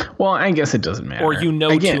 Well, I guess it doesn't matter. or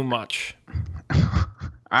too much.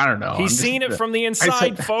 I don't know. He's seen it from the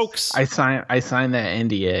inside, folks. I signed that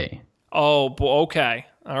NDA. Oh, okay.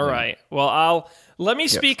 All right. Well, let me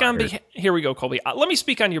speak on here we go, Colby. Let me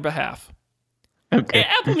speak on your behalf. Okay.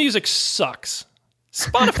 Apple Music sucks.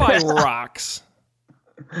 Spotify rocks.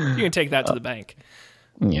 You can take that to the bank.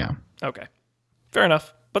 Yeah. Okay. Fair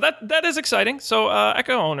enough. But that is exciting. So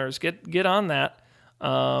Echo owners, get on that.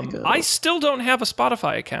 I still don't have a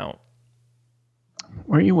Spotify account.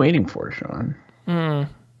 What are you waiting for, Sean?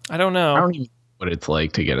 I don't know. I don't even know what it's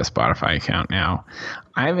like to get a Spotify account now.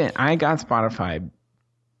 I got Spotify,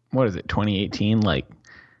 what is it, 2018? Like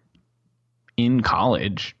in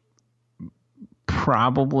college.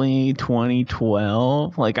 Probably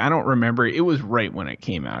 2012. Like, I don't remember. It was right when it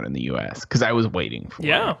came out in the US because I was waiting for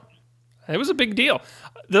it. It was a big deal.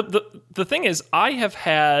 The thing is, I have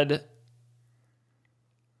had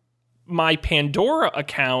my Pandora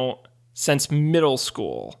account since middle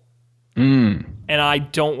school. And I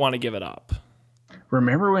don't want to give it up.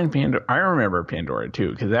 Remember when Pandora? I remember Pandora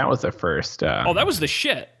too, because that was the first. That was the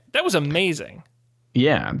shit. That was amazing.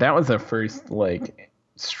 Yeah, that was the first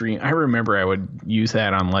stream. I remember I would use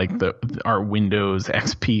that on our Windows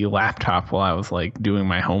XP laptop while I was doing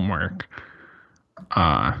my homework.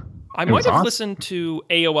 I might have listened to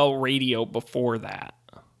AOL Radio before that.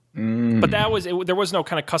 But that was there was no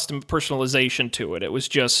kind of custom personalization to it. It was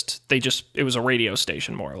just it was a radio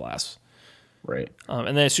station more or less. Right.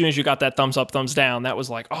 And then as soon as you got that thumbs up, thumbs down, that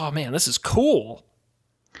was like, oh man, this is cool.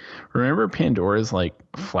 Remember Pandora's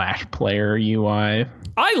Flash Player UI?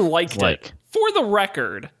 I liked it. For the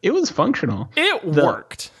record, it was functional. It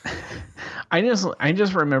worked. I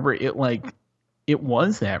just remember it it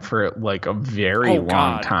was that for a very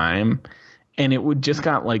long time. And it would just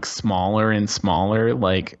got smaller and smaller,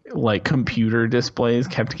 like computer displays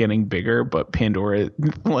kept getting bigger, but Pandora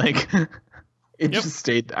just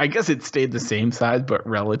stayed. I guess it stayed the same size, but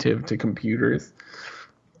relative to computers.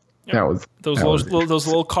 Yep. That was those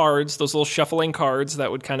little cards, those little shuffling cards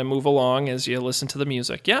that would kind of move along as you listen to the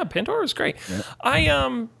music. Yeah, Pandora was great. Yeah. Let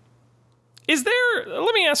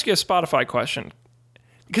me ask you a Spotify question.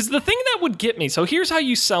 Because the thing that would get me, so here's how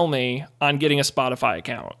you sell me on getting a Spotify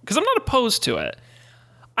account. Because I'm not opposed to it.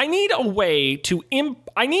 I need a way to,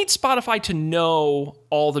 I need Spotify to know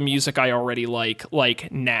all the music I already like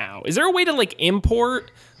now. Is there a way to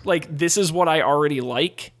import, this is what I already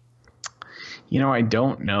like? I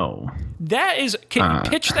don't know. That is, can you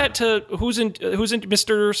pitch that to who's in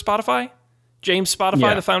Mr. Spotify? James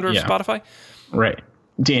Spotify, the founder of Spotify? Right.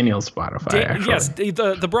 Daniel Spotify. Yes,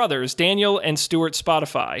 the brothers, Daniel and Stuart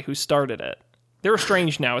Spotify, who started it. They're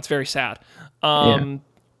estranged now. It's very sad.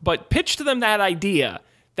 But pitch to them that idea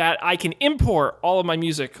that I can import all of my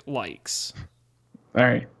music likes. All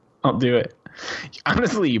right, I'll do it.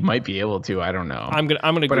 Honestly, you might be able to. I don't know. I'm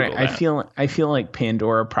gonna Google that. I feel like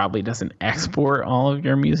Pandora probably doesn't export all of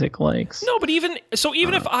your music likes. No, but even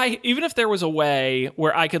if there was a way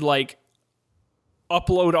where I could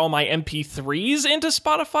upload all my MP3s into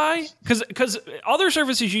Spotify, because other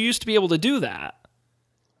services you used to be able to do that.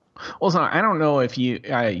 Well, so I don't know if you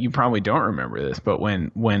probably don't remember this, but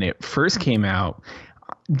when it first came out,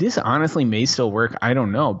 this honestly may still work. I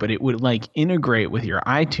don't know, but it would integrate with your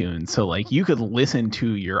iTunes, so you could listen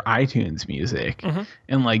to your iTunes music,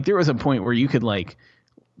 and there was a point where you could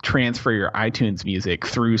transfer your iTunes music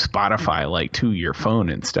through Spotify to your phone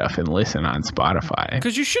and stuff and listen on Spotify.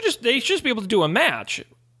 Because they should just be able to do a match.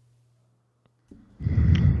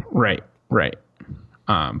 Right.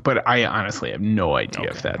 But I honestly have no idea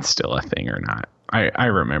if that's still a thing or not. I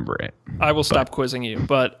remember it. I will stop quizzing you,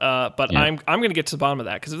 but yeah. I'm going to get to the bottom of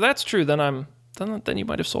that, because if that's true, then you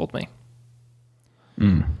might have sold me.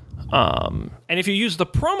 And if you use the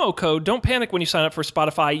promo code, don't panic when you sign up for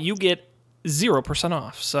Spotify, you get 0%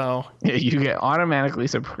 off. So yeah, you get automatically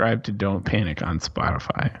subscribed to Don't Panic on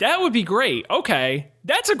Spotify. That would be great. Okay,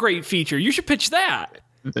 that's a great feature. You should pitch that.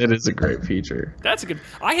 That is a great feature. That's a good.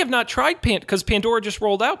 I have not tried because Pandora just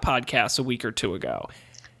rolled out podcasts a week or two ago.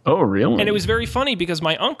 Oh, really? And it was very funny because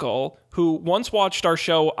my uncle, who once watched our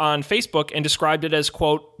show on Facebook and described it as,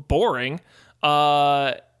 quote, boring,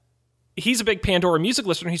 he's a big Pandora music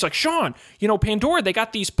listener. He's like, Sean, Pandora, they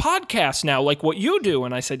got these podcasts now, like what you do.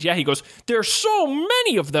 And I said, yeah. He goes, there's so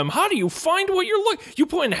many of them. How do you find what you're looking? You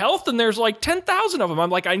put in health and there's 10,000 of them. I'm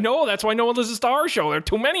like, I know. That's why no one listens to our show. There are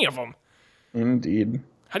too many of them. Indeed.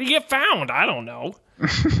 How do you get found? I don't know.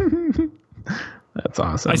 That's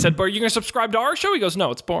awesome. I said, but are you going to subscribe to our show? He goes,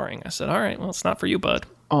 no, it's boring. I said, all right, well, it's not for you, bud.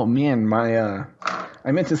 Oh man, my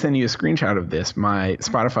I meant to send you a screenshot of this. My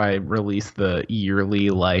Spotify released the yearly,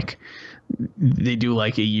 like, they do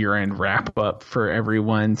like a year-end wrap up for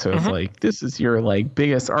everyone. So it's like, this is your like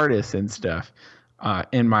biggest artists and stuff.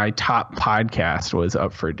 And my top podcast was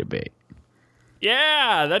up for debate.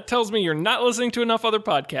 Yeah, that tells me you're not listening to enough other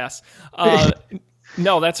podcasts.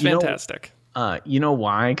 No, that's fantastic. You know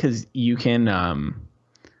why? Because you can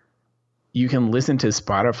listen to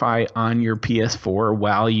Spotify on your PS4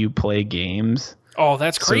 while you play games. Oh,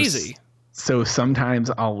 that's crazy. So sometimes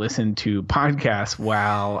I'll listen to podcasts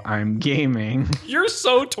while I'm gaming. You're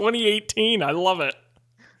so 2018. I love it.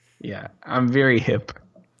 Yeah, I'm very hip.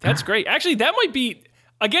 That's great. Actually, that might be,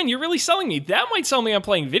 again, you're really selling me. That might sell me on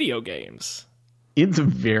playing video games. It's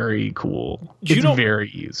very cool. It's very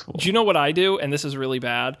useful. Do you know what I do? And this is really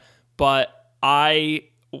bad, but I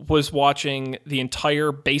was watching the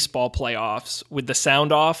entire baseball playoffs with the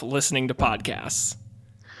sound off, listening to podcasts.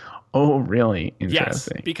 Oh, really?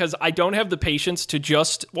 Interesting. Yes, because I don't have the patience to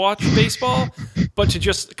just watch baseball, but to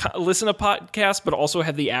just listen to podcasts, but also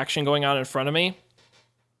have the action going on in front of me.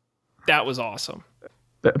 That was awesome.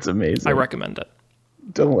 That's amazing. I recommend it.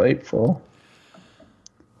 Delightful.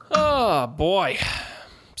 Oh, boy.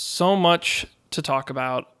 So much to talk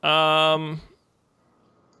about.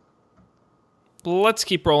 Let's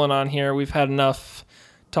keep rolling on here. We've had enough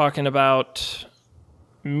talking about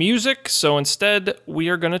music, so instead we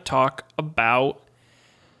are going to talk about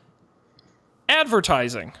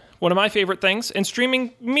advertising. One of my favorite things, and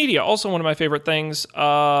streaming media, also one of my favorite things.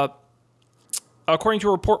 According to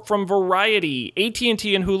a report from Variety,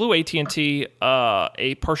 AT&T and Hulu, AT&T,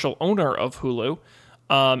 a partial owner of Hulu,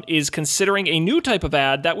 is considering a new type of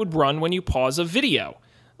ad that would run when you pause a video,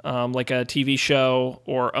 like a TV show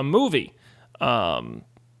or a movie. Quote,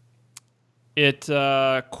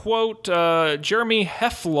 Jeremy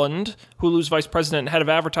Heflund, Hulu's vice president and head of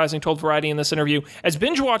advertising, told Variety in this interview, as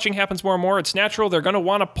binge watching happens more and more, it's natural they're going to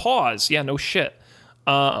want to pause. Yeah, no shit.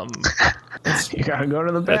 You gotta go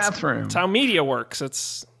to the bathroom. That's how media works.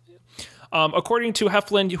 It's according to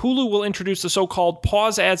Heflund, Hulu will introduce the so-called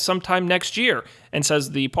pause ad sometime next year, and says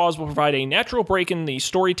the pause will provide a natural break in the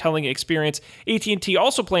storytelling experience. AT&T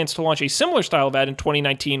also plans to launch a similar style of ad in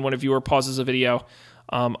 2019 when a viewer pauses a video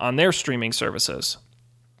on their streaming services.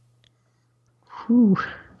 Whew.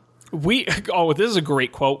 This is a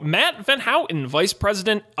great quote. Matt Van Houten, vice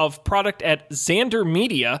president of product at Xandr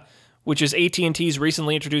Media, which is AT&T's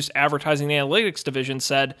recently introduced advertising and analytics division,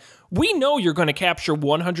 said, "We know you're going to capture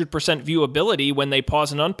 100% viewability when they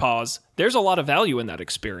pause and unpause. There's a lot of value in that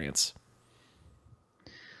experience."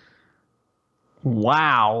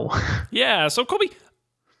 Wow. Yeah, so Colby,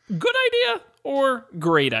 good idea or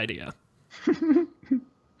great idea?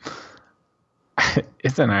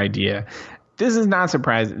 It's an idea. This is not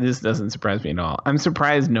surprising. This doesn't surprise me at all. I'm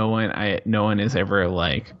surprised no one has ever,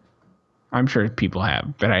 like, I'm sure people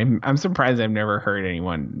have, but I'm surprised I've never heard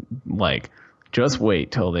anyone like, just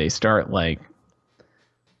wait till they start, like,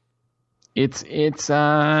 it's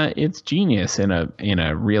genius in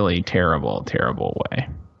a really terrible way.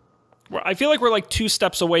 I feel like we're like 2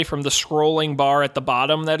 steps away from the scrolling bar at the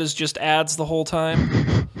bottom that is just ads the whole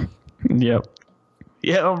time. Yep.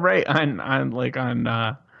 Yeah, right. On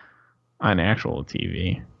actual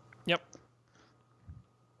TV. Yep.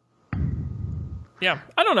 Yeah,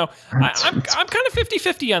 I don't know. I'm kind of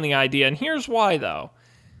 50-50 on the idea, and here's why, though.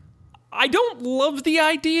 I don't love the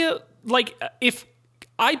idea. Like, if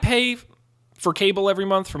I pay for cable every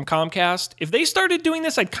month from Comcast, if they started doing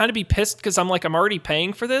this, I'd kind of be pissed because I'm already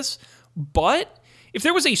paying for this. But if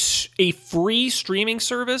there was a free streaming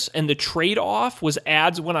service and the trade-off was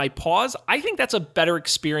ads when I pause, I think that's a better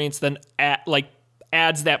experience than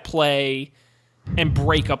ads that play and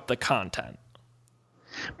break up the content.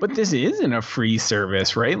 But this isn't a free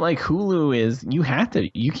service, right? Like, Hulu is, you can't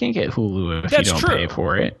get Hulu if you don't pay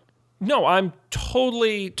for it. No, I'm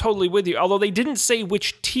totally with you. Although they didn't say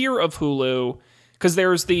which tier of Hulu, because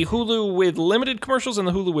there's the Hulu with limited commercials and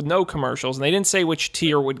the Hulu with no commercials, and they didn't say which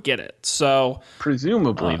tier would get it. So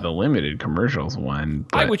presumably the limited commercials one.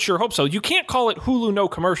 I would sure hope so. You can't call it Hulu no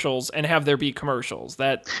commercials and have there be commercials.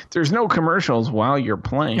 There's no commercials while you're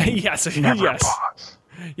playing. Yes. Pause.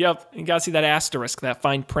 Yep, you gotta see that asterisk, that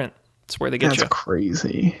fine print. That's where they get you. That's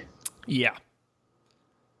crazy. Yeah.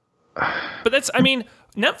 But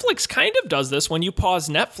Netflix kind of does this. When you pause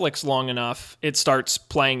Netflix long enough, it starts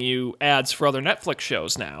playing you ads for other Netflix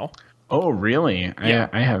shows now. Oh, really? Yeah.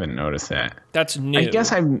 I haven't noticed that. That's new. I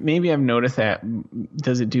guess I've noticed that.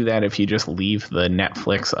 Does it do that if you just leave the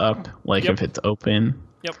Netflix up? Like, if it's open?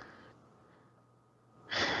 Yep.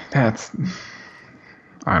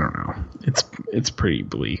 I don't know. It's pretty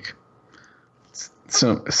bleak.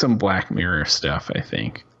 Some Black Mirror stuff, I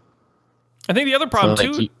think. I think the other problem So,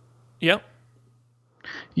 like, too. Yep.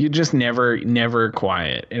 You just never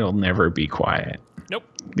quiet. It'll never be quiet. Nope.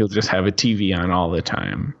 You'll just have a TV on all the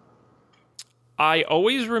time. I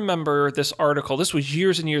always remember this article. This was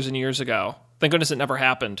years and years and years ago. Thank goodness it never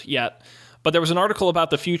happened yet. But there was an article about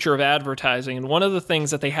the future of advertising, and one of the things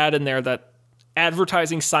that they had in there that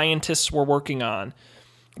advertising scientists were working on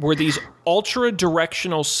were these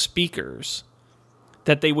ultra-directional speakers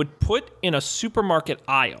that they would put in a supermarket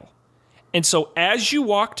aisle. And so as you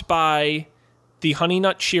walked by the Honey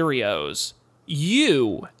Nut Cheerios,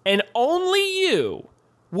 you, and only you,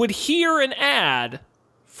 would hear an ad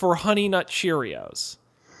for Honey Nut Cheerios.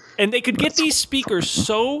 And they could get these speakers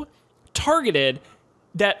so targeted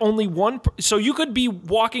that only one... So you could be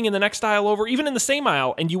walking in the next aisle over, even in the same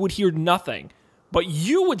aisle, and you would hear nothing. But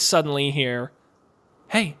you would suddenly hear,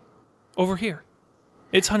 hey, over here,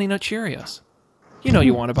 it's Honey Nut Cheerios. You know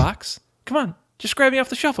you want a box. Come on, just grab me off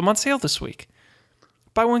the shelf. I'm on sale this week.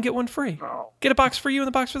 Buy one, get one free. Get a box for you and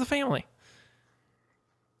a box for the family.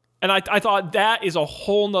 And I thought that is a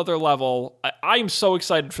whole nother level. I am so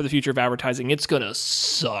excited for the future of advertising. It's going to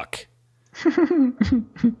suck.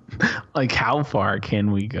 Like, how far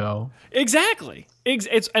can we go? Exactly.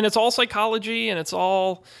 It's all psychology, and it's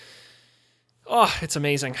all... Oh, it's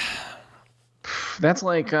amazing. That's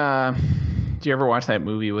like... do you ever watch that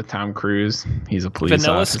movie with Tom Cruise? He's a police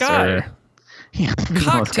Vanilla officer. Sky. Yeah, Vanilla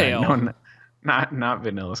Cocktail. Sky. No, not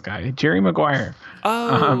Vanilla Sky. Jerry Maguire.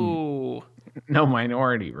 Oh. No,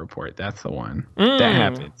 Minority Report. That's the one. That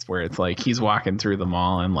happens where it's like he's walking through the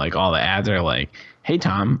mall and like all the ads are like, "Hey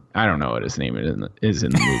Tom," I don't know what his name is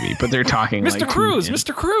in the movie, but they're talking Mr. like Cruz,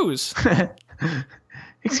 Mr. Cruz.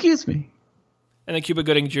 Excuse me. And then Cuba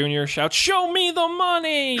Gooding Jr. shouts, "Show me the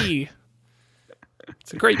money."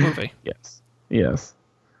 It's a great movie. Yes.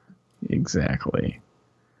 Exactly.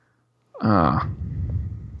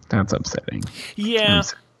 That's upsetting. Yeah.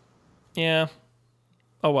 Yeah.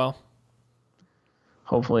 Oh well.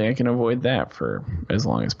 Hopefully I can avoid that for as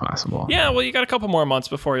long as possible. Yeah, well, you got a couple more months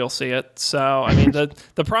before you'll see it. So, I mean,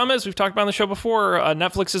 the problem is, we've talked about on the show before,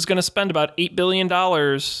 Netflix is going to spend about $8 billion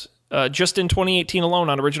just in 2018 alone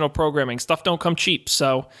on original programming. Stuff don't come cheap.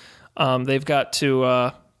 So they've got to,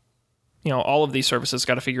 all of these services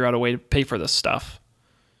got to figure out a way to pay for this stuff.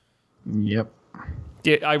 Yep.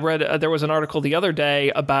 I read there was an article the other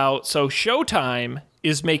day about, so Showtime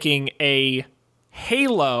is making a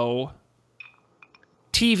Halo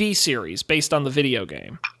TV series based on the video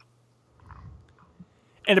game.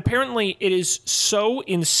 And apparently it is so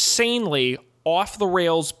insanely off the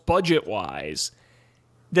rails budget-wise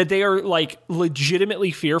that they are like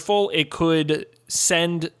legitimately fearful it could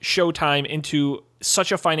send Showtime into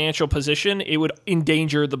such a financial position it would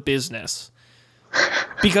endanger the business.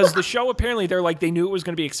 Because the show, apparently they're like, they knew it was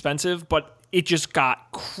going to be expensive, but it just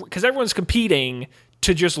got, because everyone's competing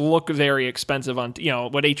to just look very expensive on,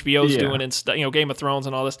 what HBO's doing and Game of Thrones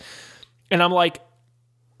and all this. And I'm like,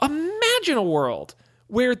 imagine a world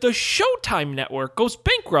where the Showtime network goes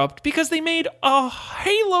bankrupt because they made a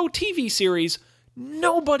Halo TV series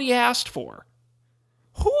nobody asked for.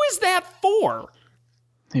 Who is that for?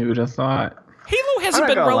 Who would have thought? Halo hasn't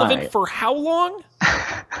been relevant for how long?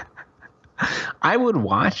 I would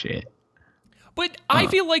watch it. But I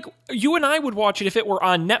feel like you and I would watch it if it were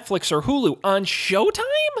on Netflix or Hulu. On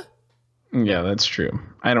Showtime? Yeah, that's true.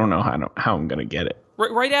 I don't know how I'm going to get it.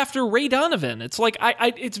 Right after Ray Donovan. It's like,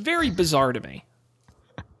 it's very bizarre to me.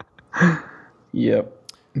 Yep.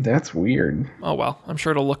 That's weird. Oh, well. I'm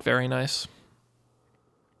sure it'll look very nice.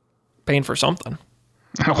 Paying for something.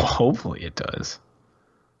 Oh, hopefully it does.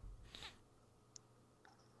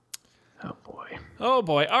 Oh, boy. Oh,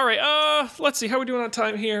 boy. All right. Let's see. How are we doing on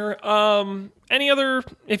time here? Any other...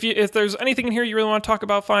 If there's anything in here you really want to talk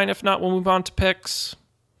about, fine. If not, we'll move on to picks.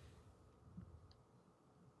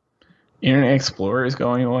 Internet Explorer is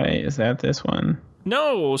going away. Is that this one?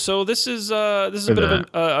 No. So this is a bit of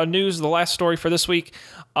a news, the last story for this week.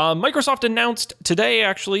 Microsoft announced today,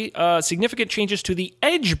 actually, significant changes to the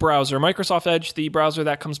Edge browser. Microsoft Edge, the browser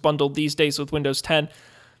that comes bundled these days with Windows 10.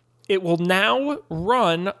 It will now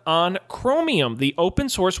run on Chromium, the open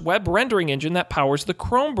source web rendering engine that powers the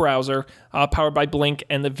Chrome browser, powered by Blink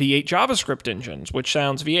and the V8 JavaScript engines, which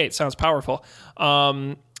sounds powerful.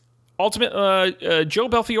 Joe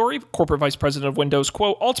Belfiore, corporate vice president of Windows,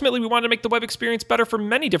 quote, "Ultimately, we wanted to make the web experience better for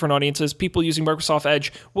many different audiences. People using Microsoft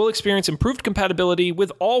Edge will experience improved compatibility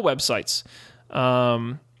with all websites.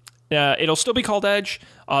 It'll still be called Edge.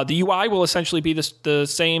 The UI will essentially be the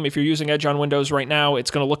same. If you're using Edge on Windows right now, it's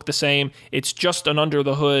going to look the same. It's just an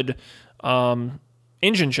under-the-hood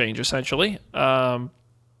engine change, essentially.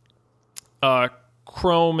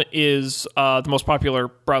 Chrome is the most popular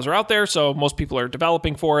browser out there, so most people are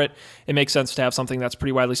developing for it. It makes sense to have something that's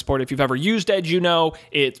pretty widely supported. If you've ever used Edge, you know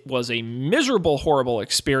it was a miserable, horrible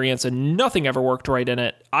experience, and nothing ever worked right in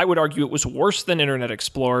it. I would argue it was worse than Internet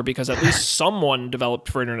Explorer because at least someone developed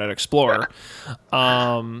for Internet Explorer.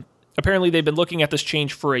 Apparently, they've been looking at this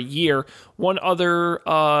change for a year. One other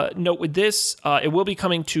note with this, it will be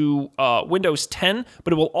coming to Windows 10,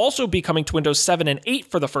 but it will also be coming to Windows 7 and 8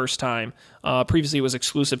 for the first time. Previously, it was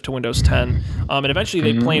exclusive to Windows 10. And eventually,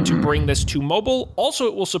 they plan to bring this to mobile. Also,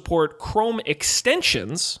 it will support Chrome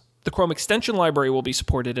extensions. The Chrome extension library will be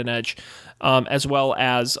supported in Edge, as well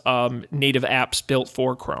as native apps built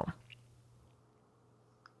for Chrome.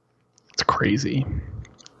 It's crazy.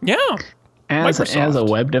 Yeah. As a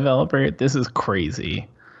web developer, this is crazy.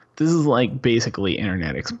 This is like basically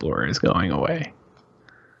Internet Explorer is going away.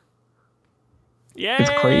 Yay! It's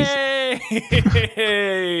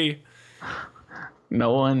crazy.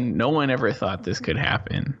 No one ever thought this could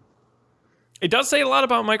happen. It does say a lot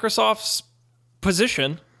about Microsoft's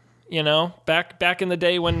position, you know, back in the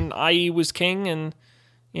day when IE was king and,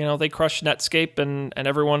 you know, they crushed Netscape and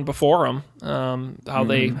everyone before them. How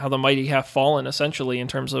the mighty have fallen essentially in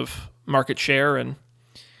terms of market share and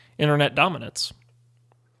internet dominance.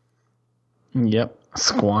 Yep,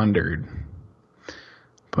 squandered.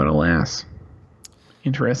 But alas,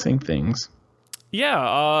 interesting things.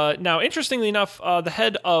 Yeah. Now, interestingly enough, the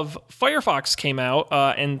head of Firefox came out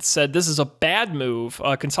and said this is a bad move.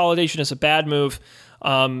 Consolidation is a bad move.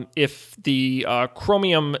 If the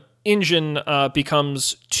Chromium engine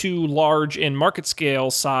becomes too large in market scale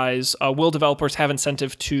size, will developers have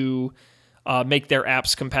incentive to make their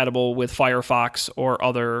apps compatible with Firefox or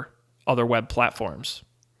other web platforms?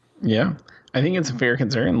 Yeah, I think it's a fair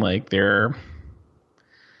concern. Like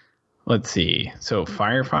let's see. So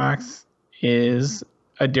Firefox is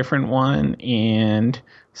a different one, and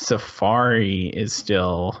Safari is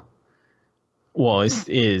still, well,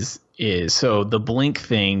 is so the Blink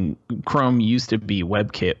thing. Chrome used to be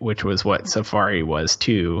WebKit, which was what Safari was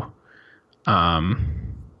too.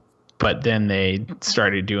 But then they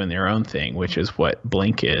started doing their own thing, which is what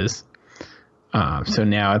Blink is. So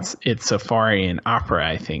now it's Safari, and Opera,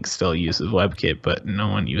 I think, still uses WebKit, but no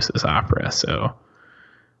one uses Opera. So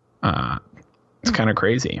it's kind of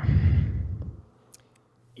crazy.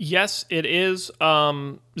 Yes, it is.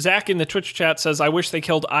 Zach in the Twitch chat says, I wish they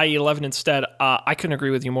killed IE11 instead. I couldn't agree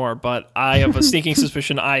with you more, but I have a sneaking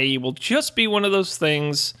suspicion IE will just be one of those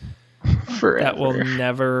things Forever. that will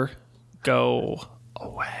never go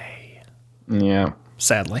away. Yeah.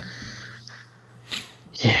 Sadly.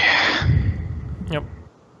 Yeah. Yep.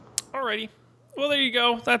 Alrighty. Well, there you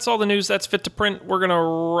go. That's all the news that's fit to print. We're going to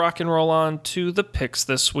rock and roll on to the picks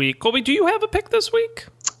this week. Colby, do you have a pick this week?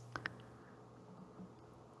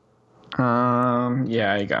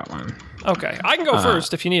 Yeah, I got one. Okay. I can go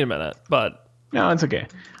first if you need a minute, but... No, it's okay.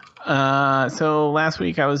 So last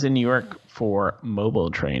week I was in New York for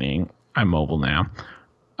mobile training. I'm mobile now.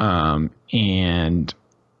 And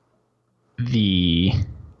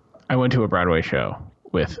I went to a Broadway show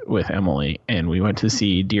with Emily, and we went to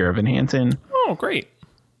see Dear Evan Hansen. Oh, great.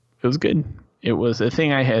 It was good. It was a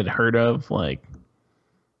thing I had heard of like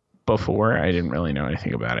before. I didn't really know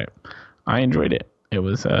anything about it. I enjoyed it. It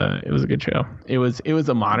was a good show. It was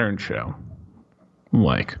a modern show.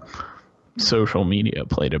 Like social media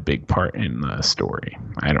played a big part in the story.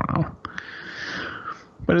 I don't know.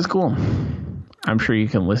 But it's cool. I'm sure you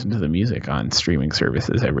can listen to the music on streaming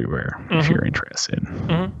services everywhere if you're interested.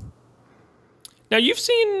 Mm-hmm. Now, you've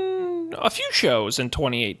seen a few shows in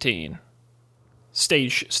 2018.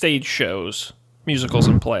 Stage shows, musicals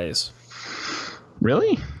and plays.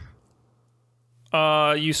 Really?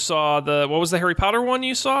 You saw what was the Harry Potter one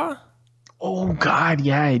you saw? Oh God,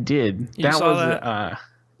 yeah, I did. That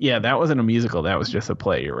wasn't a musical. That was just a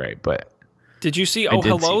play. You're right, but did you see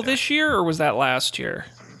Hello this year, or was that last year?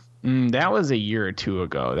 That was a year or two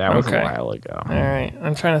ago. That was a while ago. All right,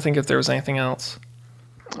 I'm trying to think if there was anything else.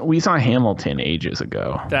 We saw Hamilton ages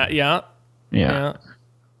ago. Yeah.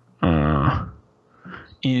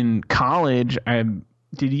 In college,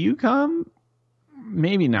 did you come?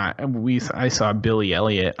 Maybe not. I saw Billy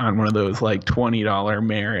Elliot on one of those like $20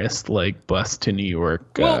 Marist like bus to New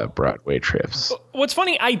York Broadway trips. What's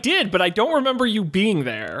funny, I did, but I don't remember you being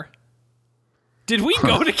there. Did we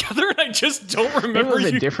go together and I just don't remember? It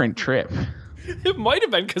was a different trip. It might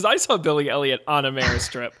have been because I saw Billy Elliot on a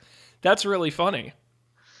Marist trip. That's really funny.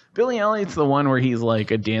 Billy Elliot's the one where he's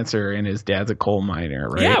like a dancer and his dad's a coal miner,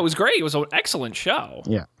 right? Yeah, it was great. It was an excellent show.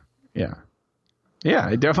 Yeah,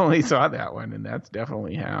 I definitely saw that one, and that's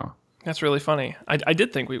definitely how. That's really funny. I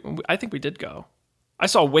think we did go. I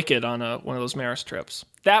saw Wicked on one of those Marist trips.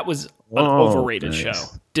 That was an Oh, overrated nice.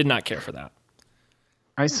 show. Did not care for that.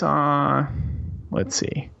 I saw. Let's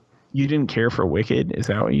see. You didn't care for Wicked? Is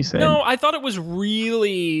that what you said? No, I thought it was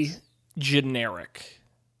really generic.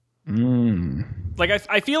 Like,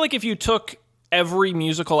 I feel like if you took every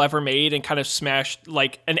musical ever made and kind of smashed,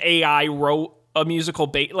 like, an AI wrote a musical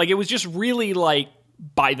like, it was just really, like,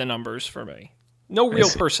 by the numbers for me. No real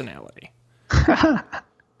personality.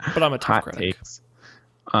 But I'm a tough Hot critic. takes.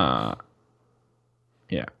 Yeah.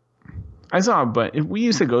 I saw, but we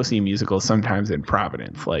used to go see musicals sometimes in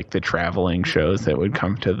Providence, like the traveling shows that would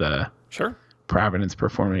come to the Sure. Providence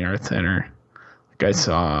Performing Arts Center. Like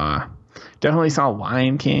I definitely saw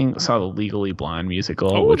Lion King, saw the Legally Blonde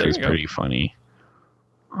musical, which was pretty funny.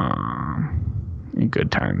 Good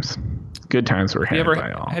times. Good times were had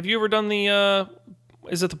by all. Have you ever done the,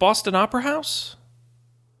 is it the Boston Opera House?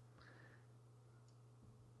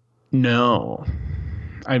 No.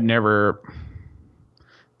 I've never...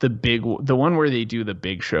 The one where they do the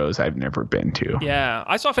big shows, I've never been to. Yeah,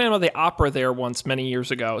 I saw Phantom of the Opera there once many years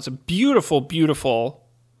ago. It's a beautiful, beautiful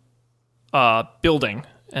building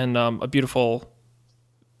and a beautiful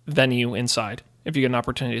venue inside. If you get an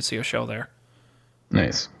opportunity to see a show there,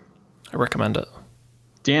 Nice. I recommend it.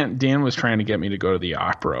 Dan was trying to get me to go to the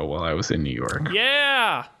opera while I was in New York.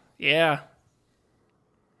 Yeah.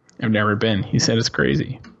 I've never been. He said it's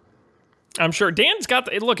crazy. I'm sure Dan's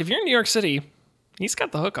got look, if you're in New York City, he's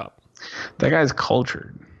got the hookup. That guy's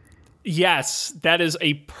cultured. Yes, that is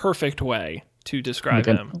a perfect way to describe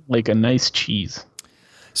him. Like a nice cheese.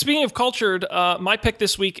 Speaking of cultured, my pick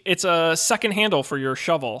this week, it's a second handle for your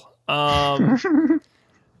shovel. I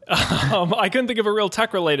couldn't think of a real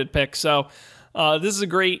tech-related pick, so this is a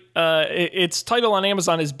great... its title on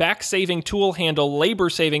Amazon is Back-Saving Tool Handle,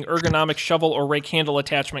 Labor-Saving Ergonomic Shovel or Rake Handle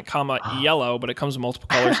Attachment, yellow, but it comes in multiple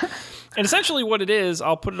colors. And essentially what it is,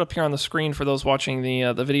 I'll put it up here on the screen for those watching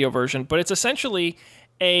the video version, but it's essentially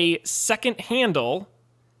a second handle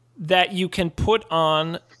that you can put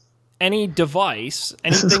on any device,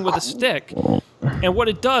 anything with a stick. And what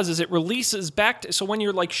it does is it releases back so when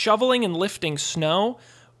you're like shoveling and lifting snow,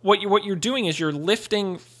 what you're doing is you're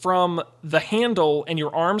lifting from the handle and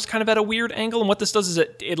your arm's kind of at a weird angle. And what this does is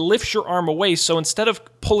it lifts your arm away. So instead of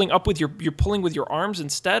pulling up with you're pulling with your arms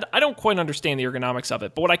instead. I don't quite understand the ergonomics of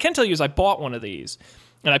it. But what I can tell you is I bought one of these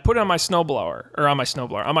and I put it on my snow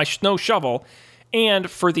shovel. And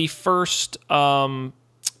for the first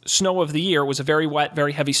snow of the year, it was a very wet,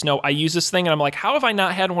 very heavy snow. I use this thing and I'm like, how have I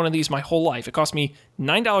not had one of these my whole life? It cost me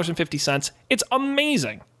 $9.50. It's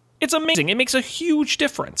amazing. It's amazing. It makes a huge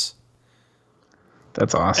difference.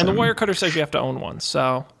 That's awesome. And the wire cutter says you have to own one,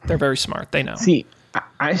 so they're very smart. They know. See,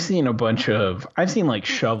 I've seen like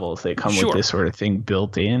shovels that come with this sort of thing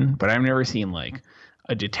built in, but I've never seen like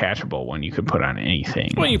a detachable one you could put on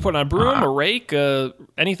anything. Well, you put on a broom, a rake,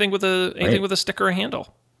 anything with a stick or a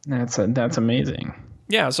handle. That's amazing.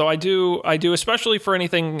 Yeah, so I do especially for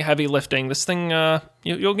anything heavy lifting. This thing,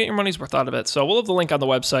 you'll get your money's worth out of it. So we'll have the link on the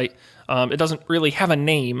website. It doesn't really have a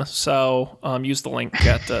name, so use the link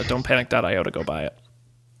at don'tpanic.io to go buy it.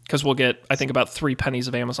 Because we'll get, I think, about 3 pennies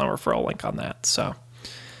of Amazon referral link on that. So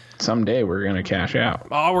someday we're gonna cash out.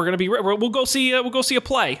 Oh, we'll go see a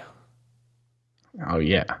play. Oh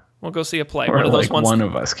yeah. We'll go see a play. Or one of those like ones. one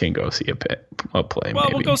of us can go see a play. Well,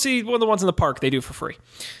 maybe. we'll go see one of the ones in the park they do for free.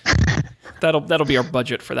 That'll be our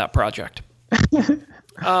budget for that project.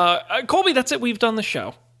 Colby, that's it. We've done the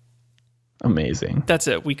show. Amazing. That's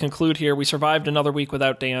it. We conclude here. We survived another week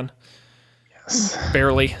without Dan. Yes.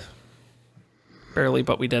 Barely,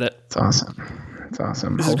 but we did it. It's awesome. This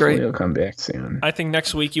Hopefully is great. He'll come back soon. I think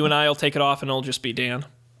next week you and I will take it off and it'll just be Dan.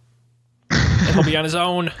 And he'll be on his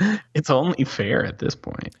own. It's only fair at this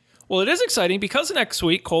point. Well, it is exciting because next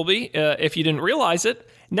week, Colby, if you didn't realize it,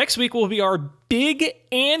 next week will be our big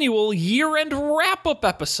annual year-end wrap-up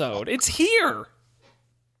episode. It's here.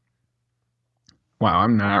 Wow,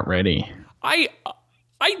 I'm not ready. I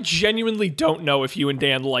genuinely don't know if you and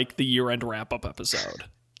Dan like the year-end wrap-up episode.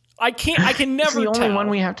 I can never tell. It's the only one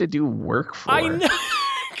we have to do work for. I know,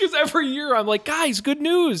 because every year I'm like, guys, good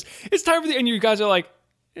news. It's time for and you guys are like,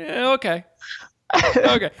 yeah, okay.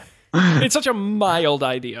 Okay. It's such a mild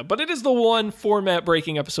idea, but it is the one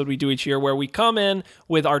format-breaking episode we do each year where we come in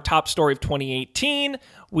with our top story of 2018,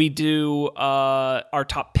 we do our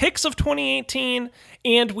top picks of 2018,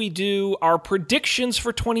 and we do our predictions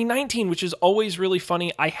for 2019, which is always really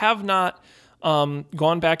funny. I have not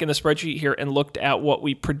gone back in the spreadsheet here and looked at what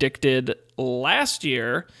we predicted last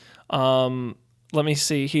year. Let me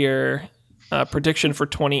see here. Prediction for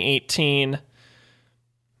 2018.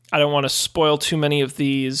 I don't want to spoil too many of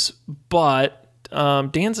these, but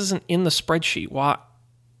Dan's isn't in the spreadsheet. Why?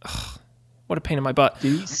 What a pain in my butt.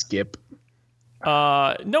 Did he skip?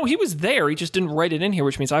 No, he was there. He just didn't write it in here,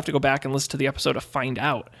 which means I have to go back and listen to the episode to find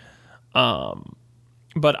out.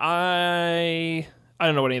 But I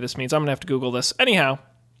don't know what any of this means. I'm going to have to Google this. Anyhow,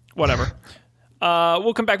 whatever.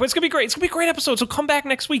 We'll come back, but it's going to be great. It's going to be a great episode, so come back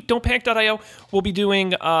next week. Don'tPanic.io. We'll be doing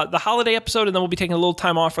the holiday episode, and then we'll be taking a little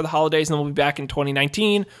time off for the holidays, and then we'll be back in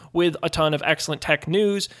 2019 with a ton of excellent tech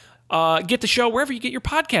news. Get the show wherever you get your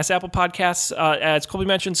podcasts. Apple Podcasts, as Colby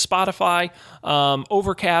mentioned, Spotify,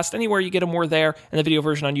 Overcast, anywhere you get them, we're there, and the video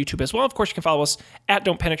version on YouTube as well. Of course, you can follow us at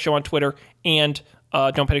Don't Panic Show on Twitter, and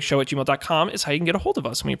don'tpanicshow@gmail.com is how you can get a hold of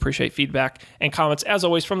us. And we appreciate feedback and comments, as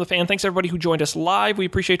always, from the fan. Thanks, everybody who joined us live. We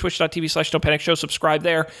appreciate twitch.tv/don'tpanicshow. Subscribe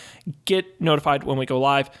there. Get notified when we go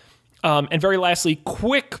live. And very lastly,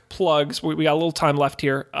 quick plugs. We got a little time left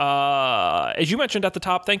here. As you mentioned at the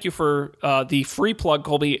top, thank you for the free plug,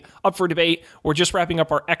 Colby. Up for Debate. We're just wrapping up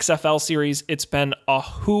our XFL series. It's been a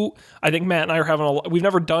hoot. I think Matt and I are having we've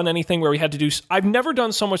never done anything where we had to do... I've never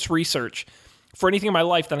done so much research for anything in my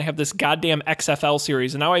life than I have this goddamn XFL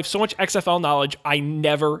series. And now I have so much XFL knowledge I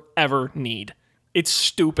never, ever need. It's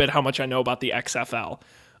stupid how much I know about the XFL.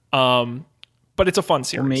 But it's a fun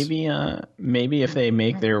series. Well, maybe if they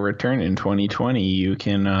make their return in 2020, you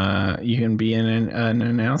can be an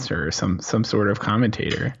announcer or some sort of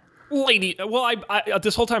commentator. Well, I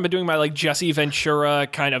this whole time I've been doing my like Jesse Ventura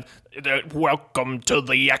kind of welcome to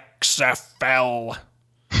the XFL.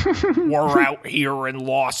 We're out here in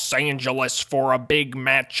Los Angeles for a big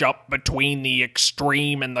matchup between the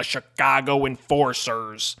Extreme and the Chicago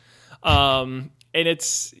Enforcers. And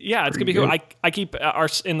it's gonna be cool. I keep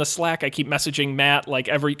in the Slack. I keep messaging Matt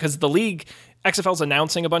because the league XFL's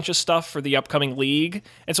announcing a bunch of stuff for the upcoming league,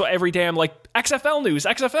 and so every day I'm like XFL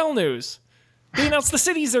news. They announced the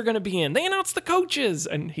cities they're going to be in. They announced the coaches,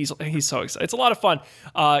 and he's so excited. It's a lot of fun.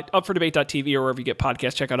 Upfordebate.tv or wherever you get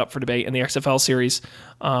podcasts, check out Up for Debate and the XFL series.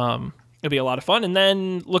 It'll be a lot of fun. And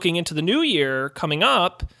then looking into the new year coming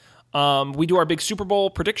up, we do our big Super Bowl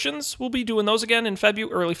predictions. We'll be doing those again in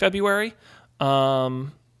early February. So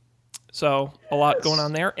a lot going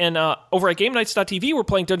on there. And over at GameNights.tv, we're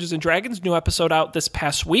playing Dungeons & Dragons. New episode out this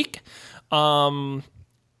past week.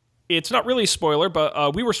 It's not really a spoiler,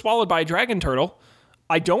 but we were swallowed by a dragon turtle.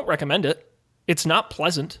 I don't recommend it. It's not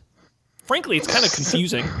pleasant. Frankly, it's kind of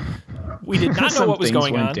confusing. We did not know what was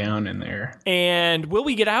going on. Down in there. And will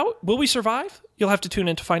we get out? Will we survive? You'll have to tune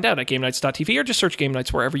in to find out at GameNights.tv or just search Game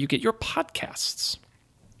Nights wherever you get your podcasts.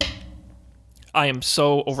 I am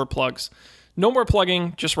so over plugs. No more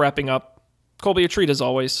plugging, just wrapping up. Colby, a treat as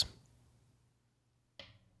always.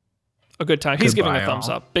 A good time. He's giving a thumbs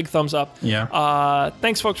up. Big thumbs up. Yeah.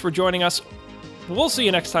 Thanks, folks, for joining us. We'll see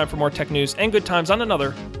you next time for more tech news and good times on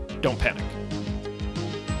another Don't Panic.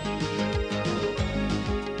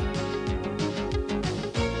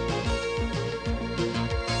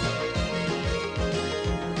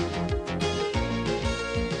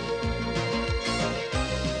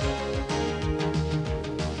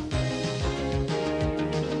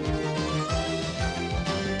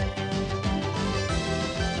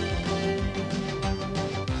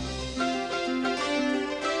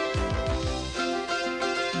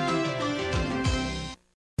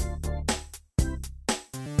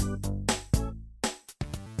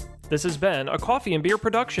 This has been a Coffee and Beer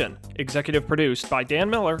production, executive produced by Dan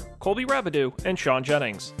Miller, Colby Rabideau, and Sean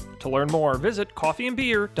Jennings. To learn more, visit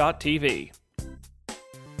coffeeandbeer.tv.